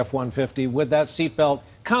Ford F-150 with that seatbelt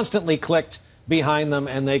constantly clicked behind them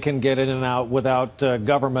and they can get in and out without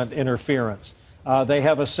government interference. They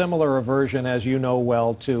have a similar aversion, as you know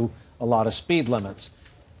well, to a lot of speed limits.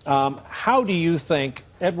 How do you think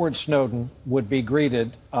Edward Snowden would be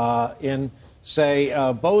greeted in, say,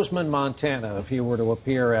 Bozeman, Montana, if he were to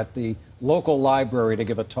appear at the local library to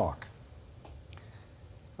give a talk?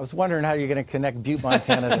 I was wondering how you're going to connect Butte,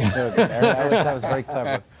 Montana to Snowden. That was very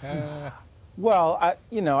clever. Well,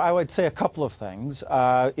 I would say a couple of things.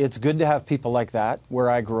 It's good to have people like that where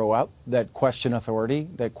I grew up that question authority,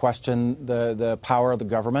 that question the power of the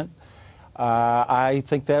government. I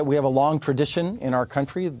think that we have a long tradition in our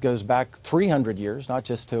country that goes back 300 years, not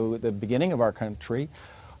just to the beginning of our country,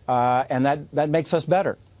 and that makes us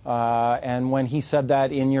better. And when he said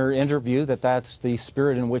that in your interview, that's the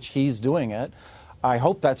spirit in which he's doing it, I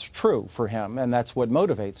hope that's true for him, and that's what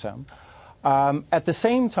motivates him. At the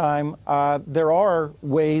same time, there are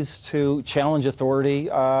ways to challenge authority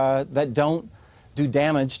that don't do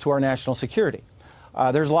damage to our national security.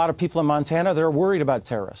 There's a lot of people in Montana that are worried about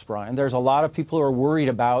terrorists, Brian. There's a lot of people who are worried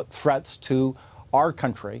about threats to our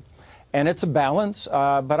country. And it's a balance,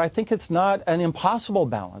 but I think it's not an impossible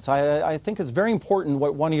balance. I think it's very important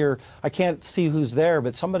what one of your, I can't see who's there,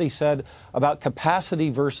 but somebody said about capacity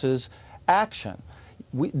versus action.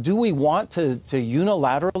 Do we want to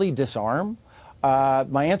unilaterally disarm?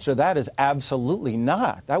 My answer to that is absolutely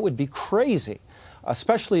not. That would be crazy,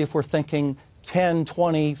 especially if we're thinking 10,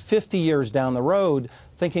 20, 50 years down the road,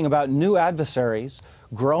 thinking about new adversaries,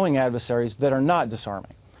 growing adversaries that are not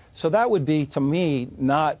disarming. So that would be, to me,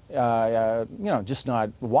 not, just not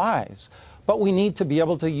wise. But we need to be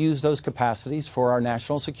able to use those capacities for our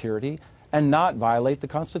national security and not violate the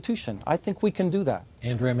Constitution. I think we can do that.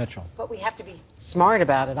 Andrea Mitchell. But we have to be smart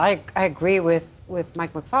about it. I agree with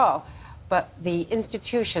Mike McFaul. But the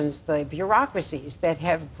institutions, the bureaucracies that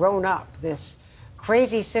have grown up this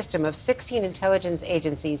crazy system of 16 intelligence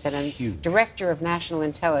agencies and a director of national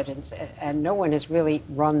intelligence, and no one has really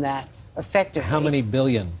run that effectively. How many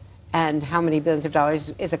billion? And how many billions of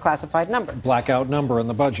dollars is a classified number. Blackout number in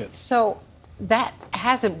the budget. So that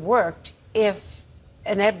hasn't worked if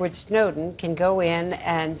an Edward Snowden can go in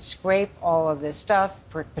and scrape all of this stuff,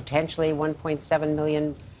 potentially 1.7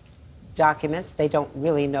 million documents. They don't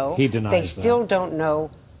really know. He denies They still don't know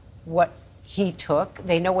what he took.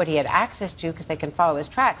 They know what he had access to because they can follow his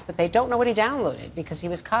tracks, but they don't know what he downloaded because he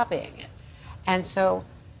was copying it. And so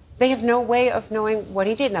they have no way of knowing what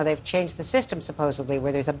he did. Now, they've changed the system, supposedly,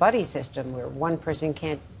 where there's a buddy system where one person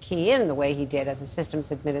can't key in the way he did as a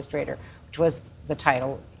systems administrator, which was the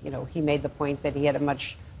title. You know, he made the point that he had a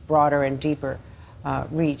much broader and deeper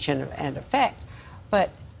reach and effect.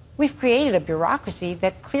 But we've created a bureaucracy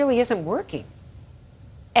that clearly isn't working.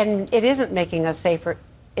 And it isn't making us safer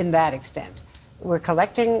in that extent. We're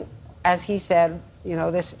collecting, as he said,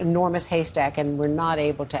 this enormous haystack, and we're not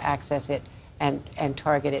able to access it and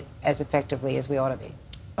target it as effectively as we ought to be.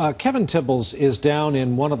 Kevin Tibbles is down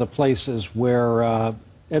in one of the places where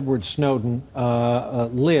Edward Snowden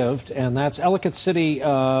lived, and that's Ellicott City,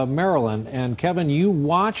 Maryland. And Kevin, you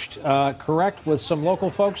watched, correct, with some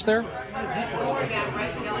local folks there?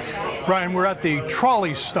 Brian, we're at the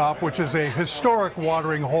trolley stop, which is a historic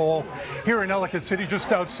watering hole here in Ellicott City,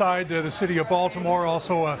 just outside the city of Baltimore,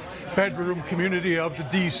 also a bedroom community of the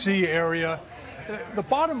D.C. area. The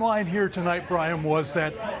bottom line here tonight, Brian, was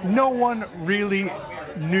that no one really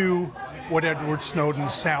knew what Edward Snowden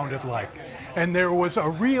sounded like. And there was a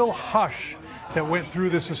real hush that went through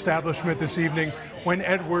this establishment this evening when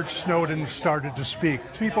Edward Snowden started to speak.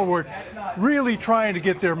 People were really trying to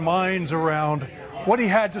get their minds around what he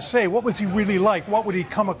had to say. What was he really like? What would he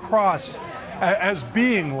come across as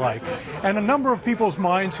being like? And a number of people's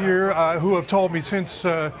minds here who have told me since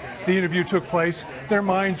the interview took place, their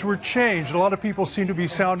minds were changed. A lot of people seem to be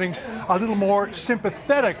sounding a little more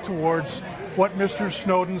sympathetic towards what Mr.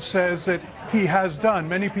 Snowden says that he has done.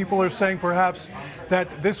 Many people are saying perhaps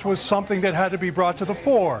that this was something that had to be brought to the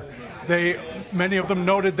fore. Many of them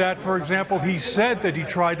noted that, for example, he said that he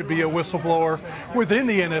tried to be a whistleblower within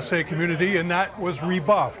the NSA community, and that was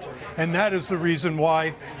rebuffed. And that is the reason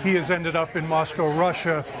why he has ended up in Moscow,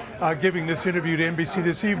 Russia, giving this interview to NBC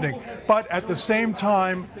this evening. But at the same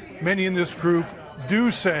time, many in this group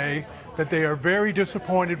do say that they are very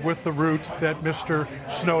disappointed with the route that Mr.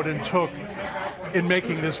 Snowden took in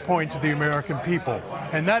making this point to the American people.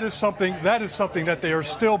 And that is something that they are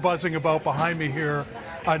still buzzing about behind me here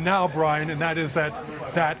now, Brian, and that is that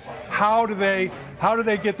how do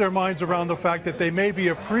they get their minds around the fact that they may be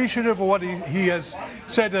appreciative of what he has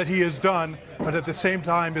said that he has done, but at the same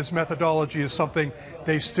time his methodology is something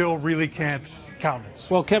they still really can't countenance.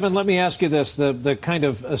 Well, Kevin, let me ask you this. The kind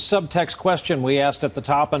of subtext question we asked at the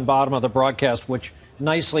top and bottom of the broadcast, which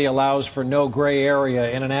nicely allows for no gray area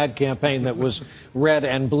in an ad campaign that was red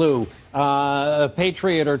and blue.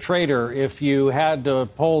 Patriot or traitor, if you had to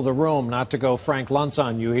poll the room, not to go Frank Luntz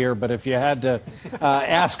on you here, but if you had to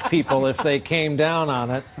ask people if they came down on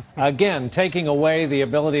it, again, taking away the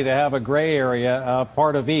ability to have a gray area,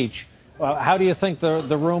 part of each, how do you think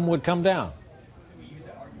the room would come down?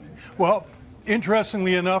 Well,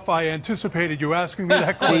 interestingly enough, I anticipated you asking me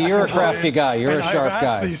that question. See, you're a crafty guy. You're a sharp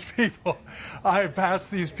guy. I've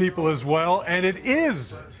asked these people as well, and it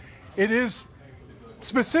is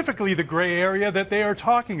specifically the gray area that they are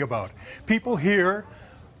talking about. People here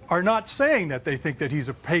are not saying that they think that he's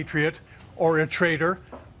a patriot or a traitor,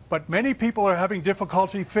 but many people are having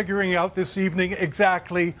difficulty figuring out this evening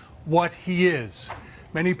exactly what he is.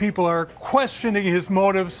 Many people are questioning his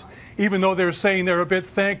motives, even though they're saying they're a bit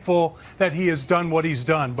thankful that he has done what he's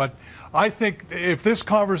done. But I think if this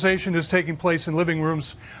conversation is taking place in living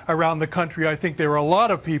rooms around the country, I think there are a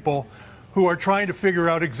lot of people who are trying to figure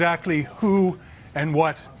out exactly who and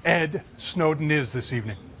what Ed Snowden is this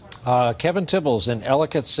evening. Kevin Tibbles in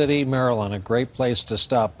Ellicott City, Maryland, a great place to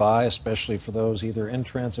stop by, especially for those either in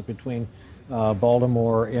transit between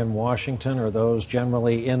Baltimore and Washington or those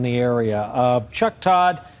generally in the area. Chuck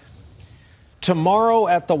Todd, tomorrow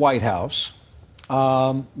at the White House,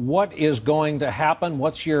 what is going to happen?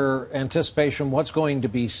 What's your anticipation? What's going to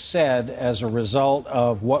be said as a result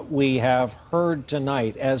of what we have heard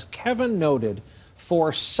tonight? As Kevin noted,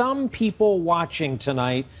 for some people watching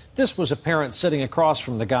tonight, this was apparent sitting across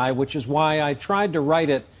from the guy, which is why I tried to write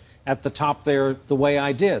it at the top there the way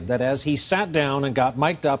I did, that as he sat down and got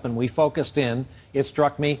mic'd up and we focused in, it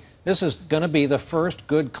struck me, this is going to be the first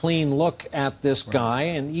good, clean look at this guy,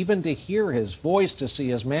 and even to hear his voice, to see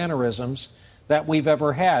his mannerisms, that we've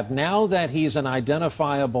ever had. Now that he's an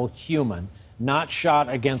identifiable human, not shot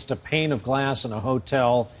against a pane of glass in a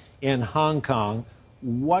hotel in Hong Kong,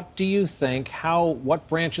 what do you think, what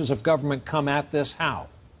branches of government come at this how?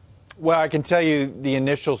 Well, I can tell you the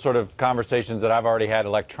initial sort of conversations that I've already had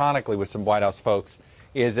electronically with some White House folks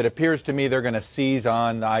is it appears to me they're going to seize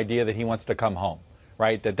on the idea that he wants to come home,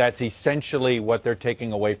 right? That's essentially what they're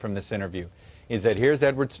taking away from this interview, is that here's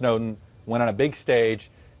Edward Snowden, went on a big stage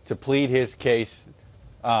to plead his case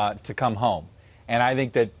to come home. And I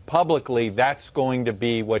think that publicly that's going to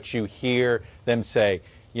be what you hear them say.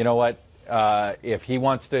 You know what? If he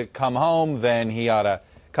wants to come home, then he ought to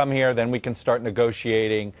come here, then we can start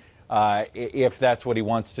negotiating. If that's what he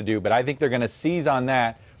wants to do. But I think they're going to seize on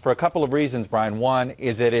that for a couple of reasons, Brian. One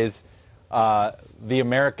is it is the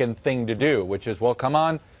American thing to do, which is, well, come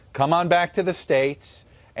on back to the States,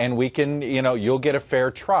 and we can, you'll get a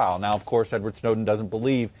fair trial. Now, of course, Edward Snowden doesn't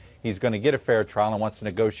believe he's going to get a fair trial and wants to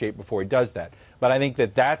negotiate before he does that. But I think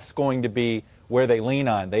that that's going to be where they lean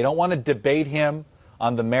on. They don't want to debate him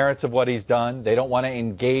on the merits of what he's done. They don't want to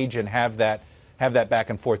engage and have that back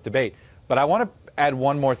and forth debate. But I want to add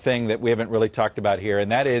one more thing that we haven't really talked about here,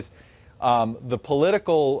 and that is the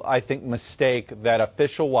political, I think, mistake that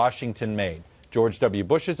official Washington made. George W.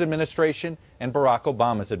 Bush's administration and Barack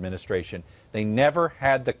Obama's administration. They never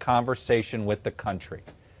had the conversation with the country,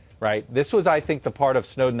 right? This was, I think, the part of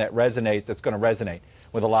Snowden that's going to resonate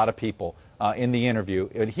with a lot of people in the interview.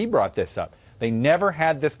 And he brought this up. They never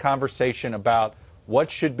had this conversation about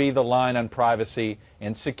what should be the line on privacy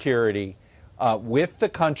and security with the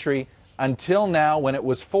country until now, when it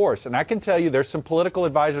was forced. And I can tell you there's some political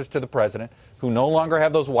advisors to the president who no longer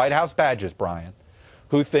have those White House badges, Brian,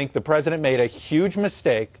 who think the president made a huge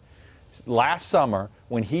mistake last summer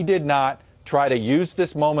when he did not try to use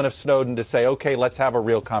this moment of Snowden to say, okay, let's have a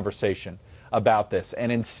real conversation about this,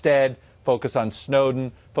 and instead focus on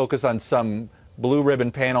Snowden, focus on some blue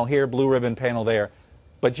ribbon panel here, blue ribbon panel there.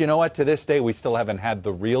 But you know what? To this day, we still haven't had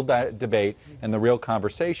the real debate and the real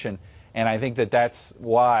conversation. And I think that that's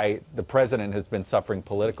why the president has been suffering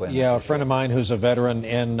politically. Yeah, a friend of mine who's a veteran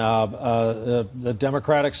in the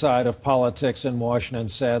Democratic side of politics in Washington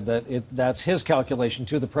said that that's his calculation,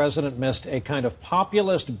 too. The president missed a kind of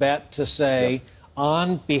populist bet to say, yep,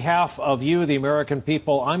 on behalf of you, the American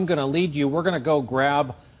people, I'm going to lead you. We're going to go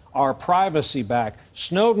grab our privacy back.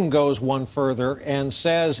 Snowden goes one further and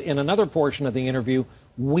says in another portion of the interview,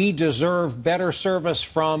 we deserve better service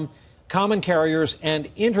from common carriers and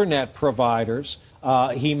internet providers.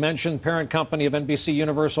 He mentioned parent company of NBC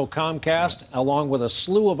Universal, Comcast, along with a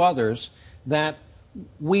slew of others, that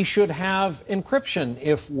we should have encryption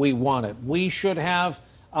if we want it. We should have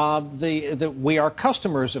we are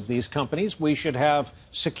customers of these companies. We should have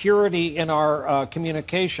security in our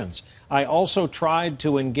communications. I also tried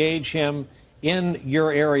to engage him in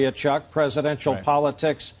your area, Chuck, presidential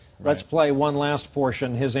politics. Let's play one last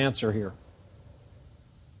portion, his answer here.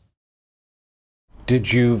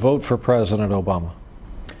 Did you vote for President Obama?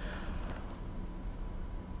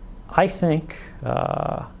 I think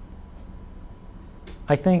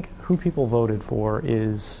who people voted for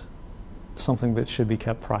is something that should be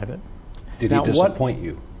kept private. Did he disappoint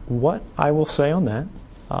you? What I will say on that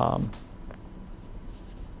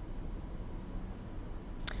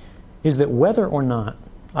is that whether or not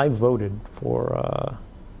I voted for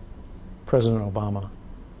President Obama,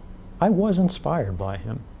 I was inspired by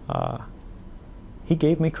him. He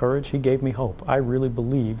gave me courage. He gave me hope. I really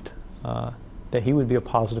believed that he would be a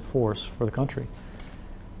positive force for the country.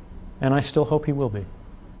 And I still hope he will be.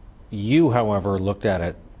 You, however, looked at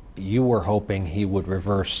it. You were hoping he would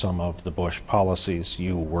reverse some of the Bush policies.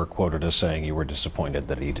 You were quoted as saying you were disappointed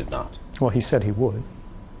that he did not. Well, he said he would.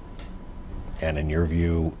 And in your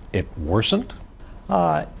view, it worsened?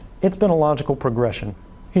 It's been a logical progression.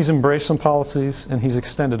 He's embraced some policies and he's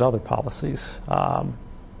extended other policies.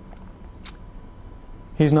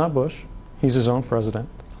 He's not Bush. He's his own president.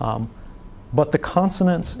 But the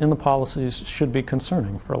consonants in the policies should be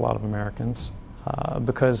concerning for a lot of Americans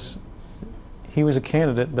because he was a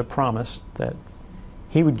candidate that promised that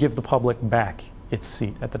he would give the public back its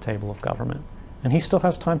seat at the table of government. And he still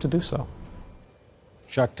has time to do so.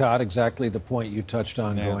 Chuck Todd, exactly the point you touched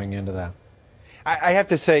on going into that. I have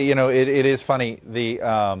to say, you know, it is funny.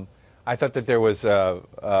 I thought that there was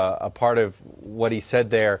a part of what he said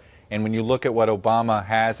there, and when you look at what Obama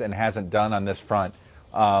has and hasn't done on this front,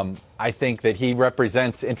 I think that he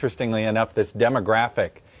represents, interestingly enough, this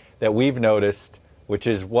demographic that we've noticed, which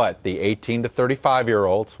is what, the 18 to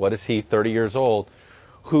 35-year-olds, what is he, 30 years old,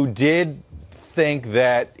 who did think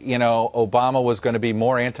that, you know, Obama was going to be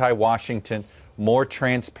more anti-Washington, more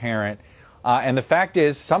transparent. And the fact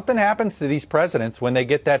is, something happens to these presidents when they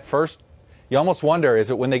get that first, you almost wonder,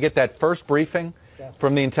 is it when they get that first briefing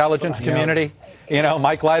from the intelligence community? You know,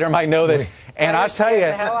 Mike Leiter might know this. And I'll tell you,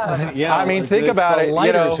 I mean, think about it. The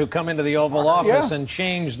lighters who come into the Oval Office and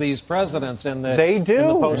change these presidents in the They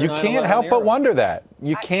do. In the you can't help but wonder that.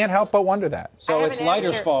 You can't help but wonder that. So it's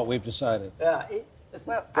Leiter's fault, we've decided.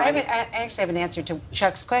 Well, I actually have an answer to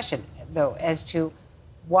Chuck's question, though, as to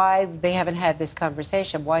why they haven't had this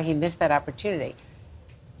conversation, why he missed that opportunity.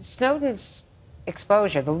 Snowden's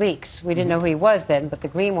exposure, the leaks, we didn't know who he was then, but the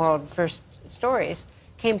Greenwald first stories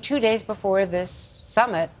came 2 days before this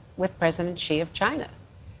summit with President Xi of China.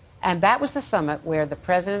 And that was the summit where the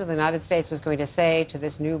President of the United States was going to say to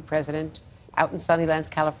this new president out in Sunnylands,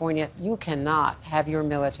 California, you cannot have your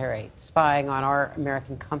military spying on our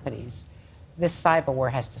American companies. This cyber war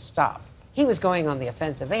has to stop. He was going on the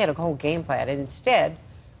offensive. They had a whole game plan. And instead,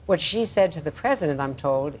 what she said to the president, I'm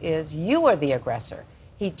told, is you are the aggressor.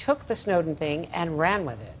 He took the Snowden thing and ran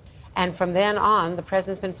with it. And from then on, the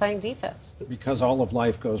president's been playing defense. Because all of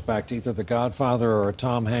life goes back to either The Godfather or a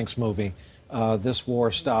Tom Hanks movie. This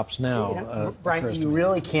war stops now. You know, Brian, you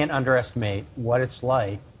really can't underestimate what it's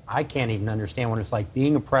like. I can't even understand what it's like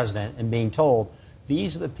being a president and being told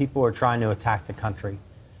these are the people who are trying to attack the country.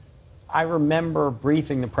 I remember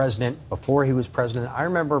briefing the president before he was president. I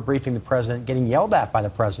remember briefing the president, getting yelled at by the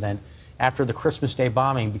president after the Christmas Day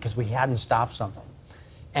bombing because we hadn't stopped something.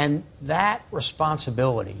 And that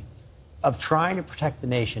responsibility of trying to protect the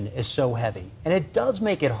nation is so heavy. And it does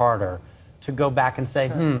make it harder to go back and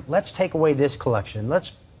say, let's take away this collection.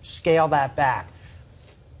 Let's scale that back.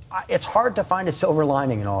 It's hard to find a silver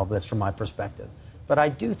lining in all of this from my perspective. But I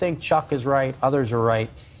do think Chuck is right, others are right.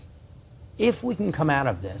 If we can come out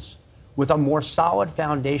of this with a more solid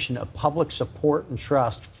foundation of public support and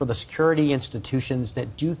trust for the security institutions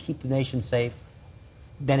that do keep the nation safe,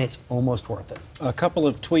 then it's almost worth it. A couple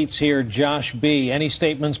of tweets here. Josh B. Any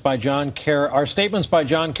statements by John Kerry? Are statements by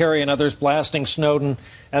John Kerry and others blasting Snowden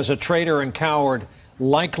as a traitor and coward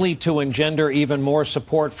likely to engender even more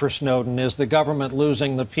support for Snowden? Is the government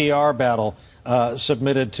losing the PR battle?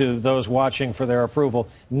 Submitted to those watching for their approval.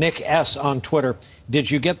 Nick S. on Twitter.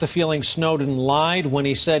 Did you get the feeling Snowden lied when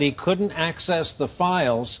he said he couldn't access the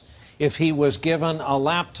files if he was given a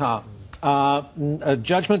laptop?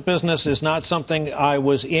 Judgment business is not something I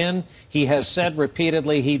was in. He has said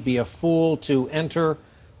repeatedly he'd be a fool to enter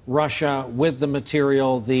Russia with the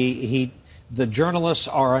material. The journalists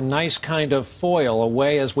are a nice kind of foil, a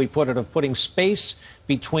way, as we put it, of putting space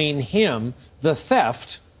between him, the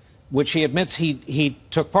theft, which he admits he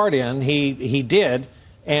took part in, he did,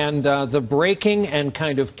 and the breaking and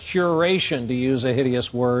kind of curation, to use a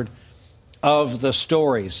hideous word, of the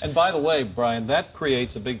stories. And by the way, Brian, that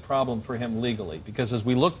creates a big problem for him legally, because as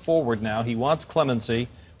we look forward now, he wants clemency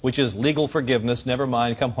which is legal forgiveness. Never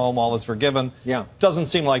mind, come home, all is forgiven. Yeah. Doesn't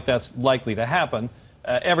seem like that's likely to happen.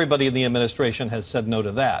 Everybody in the administration has said no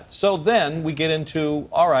to that. So then we get into,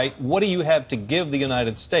 all right, what do you have to give the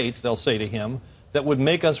United States, they'll say to him, that would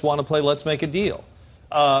make us want to play Let's Make a Deal?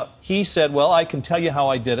 He said, well, I can tell you how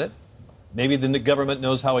I did it. Maybe the government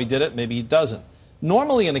knows how he did it, maybe he doesn't.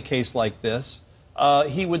 Normally in a case like this,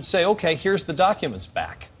 he would say, okay, here's the documents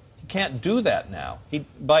back. He can't do that now.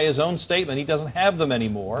 By his own statement, he doesn't have them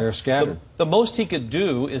anymore. They're scattered. The most he could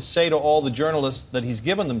do is say to all the journalists that he's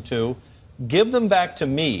given them to, give them back to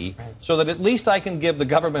me so that at least I can give the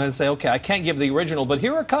government and say, okay, I can't give the original, but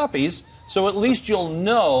here are copies, so at least you'll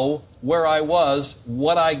know where I was,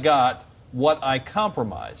 what I got, what I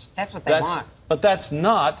compromised. That's what they want. But that's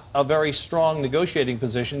not a very strong negotiating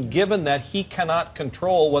position, given that he cannot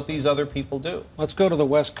control what these other people do. Let's go to the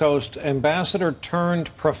West Coast. Ambassador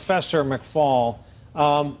turned Professor McFall.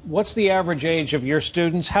 What's the average age of your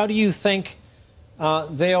students? How do you think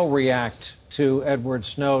they'll react to Edward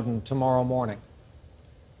Snowden tomorrow morning?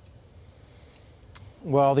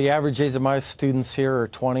 Well, the average age of my students here are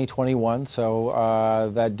 20, 21,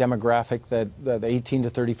 so that demographic, the 18 to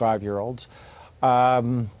 35-year-olds.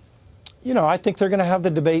 You know, I think they're going to have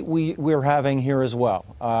the debate we're having here as well,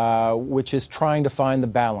 which is trying to find the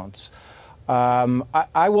balance.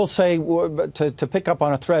 I will say, to pick up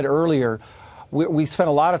on a thread earlier, we spent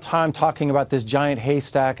a lot of time talking about this giant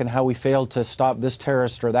haystack and how we failed to stop this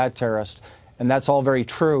terrorist or that terrorist, and that's all very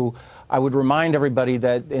true. I would remind everybody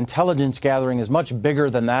that intelligence gathering is much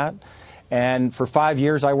bigger than that. And for 5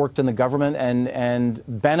 years, I worked in the government and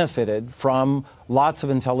benefited from lots of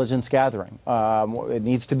intelligence gathering. It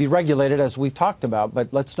needs to be regulated, as we've talked about,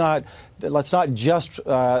 but let's not just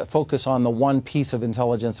focus on the one piece of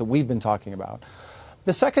intelligence that we've been talking about.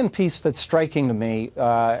 The second piece that's striking to me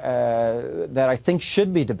that I think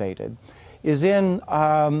should be debated is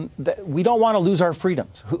that we don't want to lose our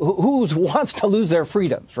freedoms. Who wants to lose their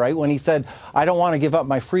freedoms, right? When he said, I don't want to give up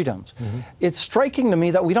my freedoms. It's striking to me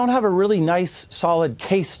that we don't have a really nice, solid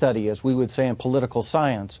case study, as we would say in political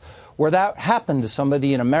science, where that happened to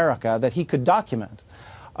somebody in America that he could document.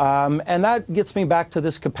 And that gets me back to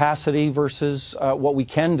this capacity versus what we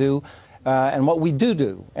can do and what we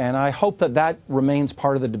do. And I hope that remains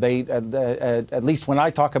part of the debate, at least when I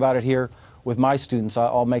talk about it here with my students.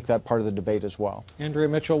 I'll make that part of the debate as well. Andrea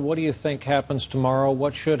Mitchell, what do you think happens tomorrow?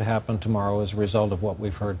 What should happen tomorrow as a result of what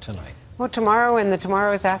we've heard tonight? Well, tomorrow and the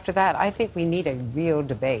tomorrows after that, I think we need a real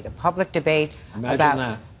debate, a public debate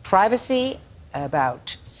about privacy,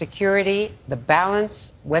 about security, the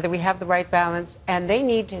balance, whether we have the right balance, and they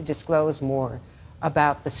need to disclose more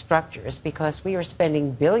about the structures, because we are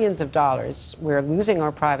spending billions of dollars, we're losing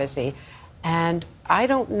our privacy, and I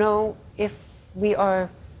don't know if we are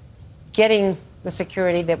getting the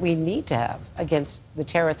security that we need to have against the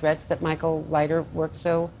terror threats that Michael Leiter worked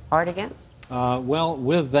so hard against. Well,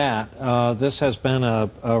 with that, this has been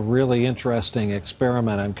a really interesting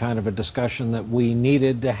experiment and kind of a discussion that we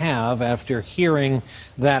needed to have after hearing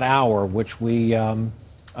that hour, which we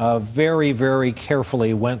very, very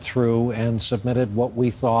carefully went through and submitted what we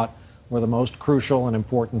thought were the most crucial and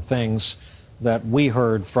important things that we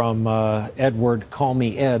heard from Edward, call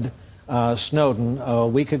me Ed, Snowden a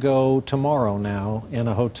week ago tomorrow now in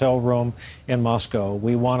a hotel room in Moscow.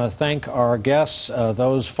 We want to thank our guests,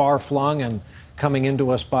 those far-flung and coming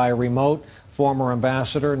into us by remote, former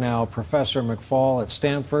ambassador, now Professor McFall at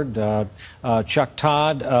Stanford, Chuck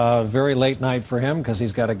Todd, very late night for him because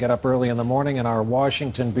he's got to get up early in the morning in our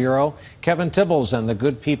Washington bureau, Kevin Tibbles and the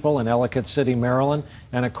good people in Ellicott City, Maryland,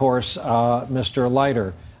 and of course, Mr.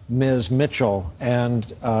 Leiter, Ms. Mitchell, and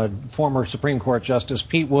former Supreme Court Justice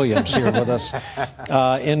Pete Williams here with us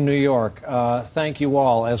in New York. Thank you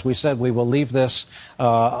all. As we said, we will leave this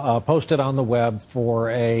posted on the web for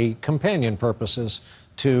a companion purposes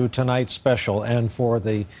to tonight's special, and for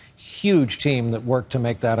the huge team that worked to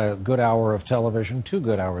make that a good hour of television, 2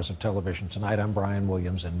 good hours of television tonight. I'm Brian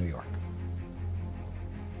Williams in New York.